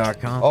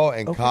 Hardluckshow.com. Oh,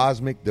 and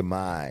Cosmic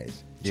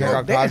Demise. Check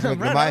out Cosmic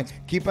Demise.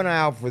 Keep an eye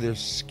out for their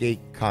skate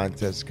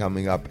contest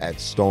coming up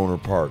at Stoner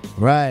Park.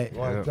 Right. You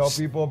want to tell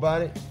people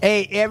about it?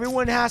 Hey,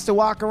 everyone has to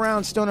walk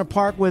around Stoner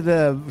Park with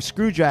a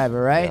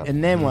screwdriver, right? Yeah.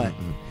 And then what?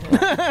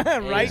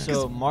 Right.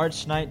 So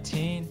March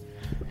 19,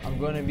 I'm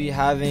going to be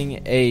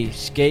having a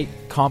skate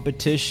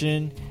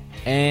competition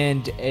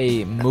and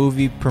a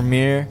movie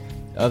premiere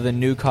of the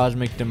new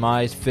Cosmic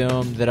Demise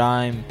film that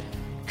I'm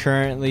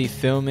currently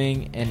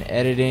filming and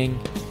editing.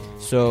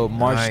 So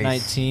March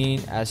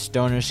 19 at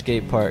Stoner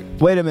Skate Park.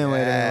 Wait a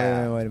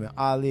minute.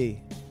 Ali,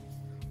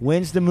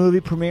 when's the movie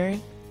premiering?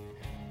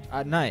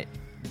 At night.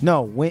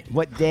 No,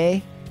 what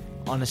day?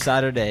 On a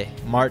Saturday,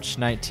 March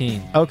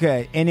 19th.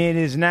 Okay, and it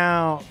is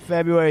now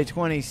February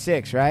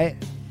 26th, right?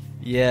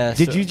 Yeah.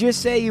 Did you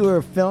just say you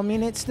were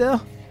filming it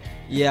still?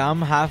 Yeah,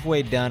 I'm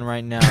halfway done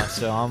right now,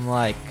 so I'm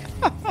like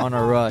on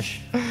a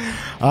rush.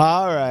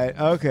 All right,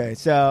 okay.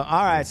 So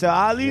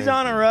Ali's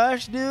on a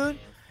rush, dude.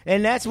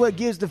 And that's what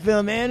gives the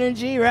film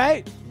energy,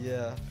 right?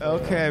 Yeah.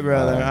 Okay,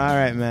 brother. All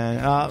right,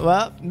 man.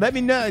 Well, let me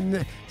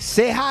know.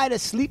 Say hi to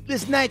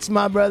Sleepless Nights,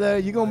 my brother.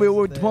 You're going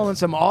to be pulling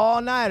some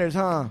all-nighters,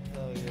 huh?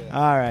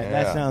 All right,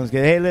 that sounds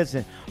good. Hey,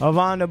 listen,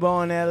 Avonda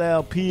Bowen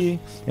LLP.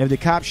 If the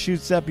cop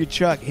shoots up your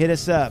truck, hit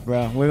us up,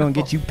 bro. We're gonna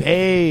get you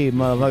paid,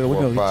 motherfucker.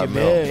 We're gonna get you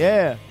paid.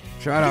 Yeah.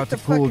 Shout out to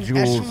Cool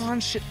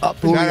Jules. Shout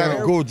out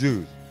to Cool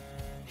Juice.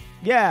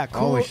 Yeah,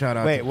 cool. Always shout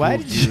out to Wait,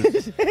 what Cool did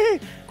you say?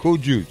 Cool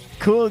Juice.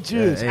 Cool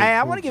Juice. hey, Hey, I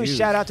Cool want to give a Juice.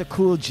 shout out to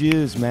Cool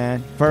Juice,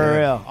 man. For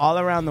real, all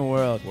around the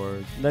world.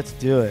 Word. Let's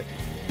do it.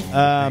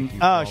 Thank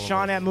you,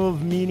 Sean at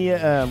Move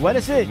Media. What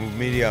is it? Move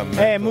Media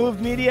Mental. Hey,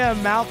 Move Media,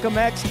 Malcolm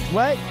X.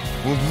 What?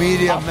 Move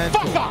Media Mental.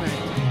 Fuck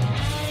off!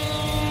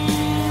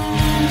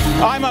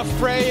 I'm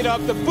afraid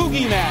of the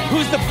boogeyman.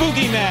 Who's the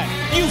boogeyman?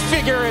 You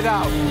figure it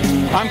out.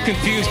 I'm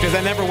confused because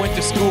I never went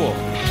to school.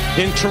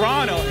 In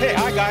Toronto, hey,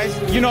 hi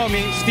guys, you know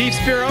me, Steve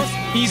Spiros,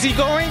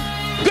 easygoing.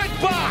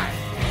 Goodbye!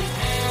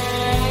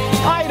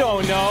 I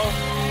don't know.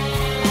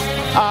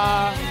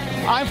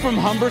 I'm from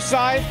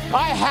Humberside.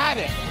 I had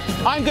it.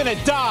 I'm gonna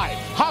die.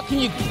 How can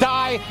you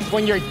die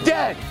when you're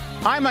dead?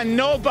 I'm a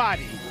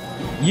nobody.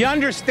 You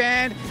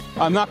understand?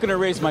 I'm not gonna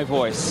raise my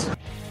voice.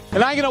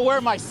 And I'm gonna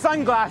wear my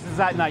sunglasses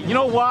at night. You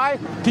know why?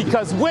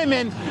 Because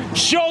women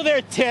show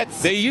their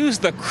tits. They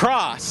used the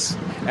cross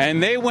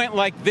and they went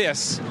like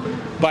this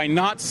by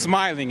not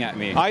smiling at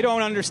me. I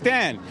don't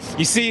understand.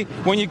 You see,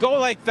 when you go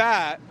like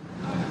that,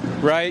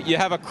 right, you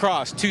have a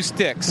cross, 2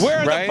 sticks. Where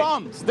are the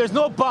bums? There's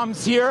no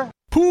bums here.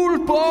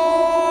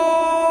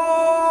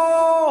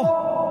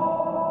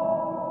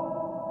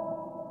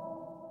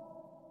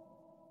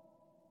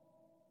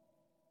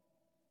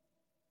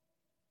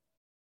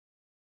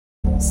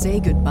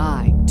 Say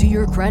goodbye to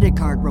your credit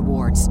card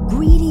rewards.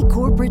 Greedy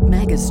corporate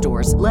mega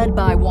stores, led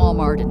by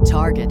Walmart and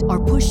Target,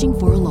 are pushing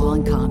for a law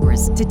in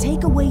Congress to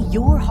take away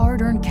your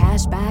hard-earned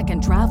cash back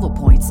and travel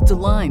points to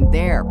line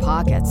their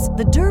pockets.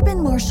 The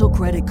Durbin-Marshall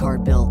credit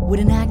card bill would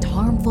enact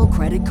harmful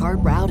credit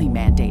card routing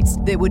mandates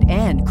that would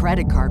end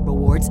credit card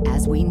rewards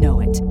as we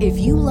know it. If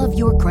you love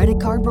your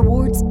credit card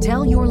rewards,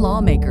 tell your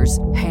lawmakers,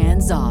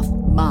 hands off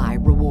my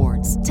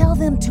rewards. Tell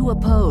them to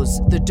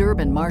oppose the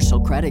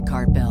Durbin-Marshall credit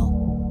card bill.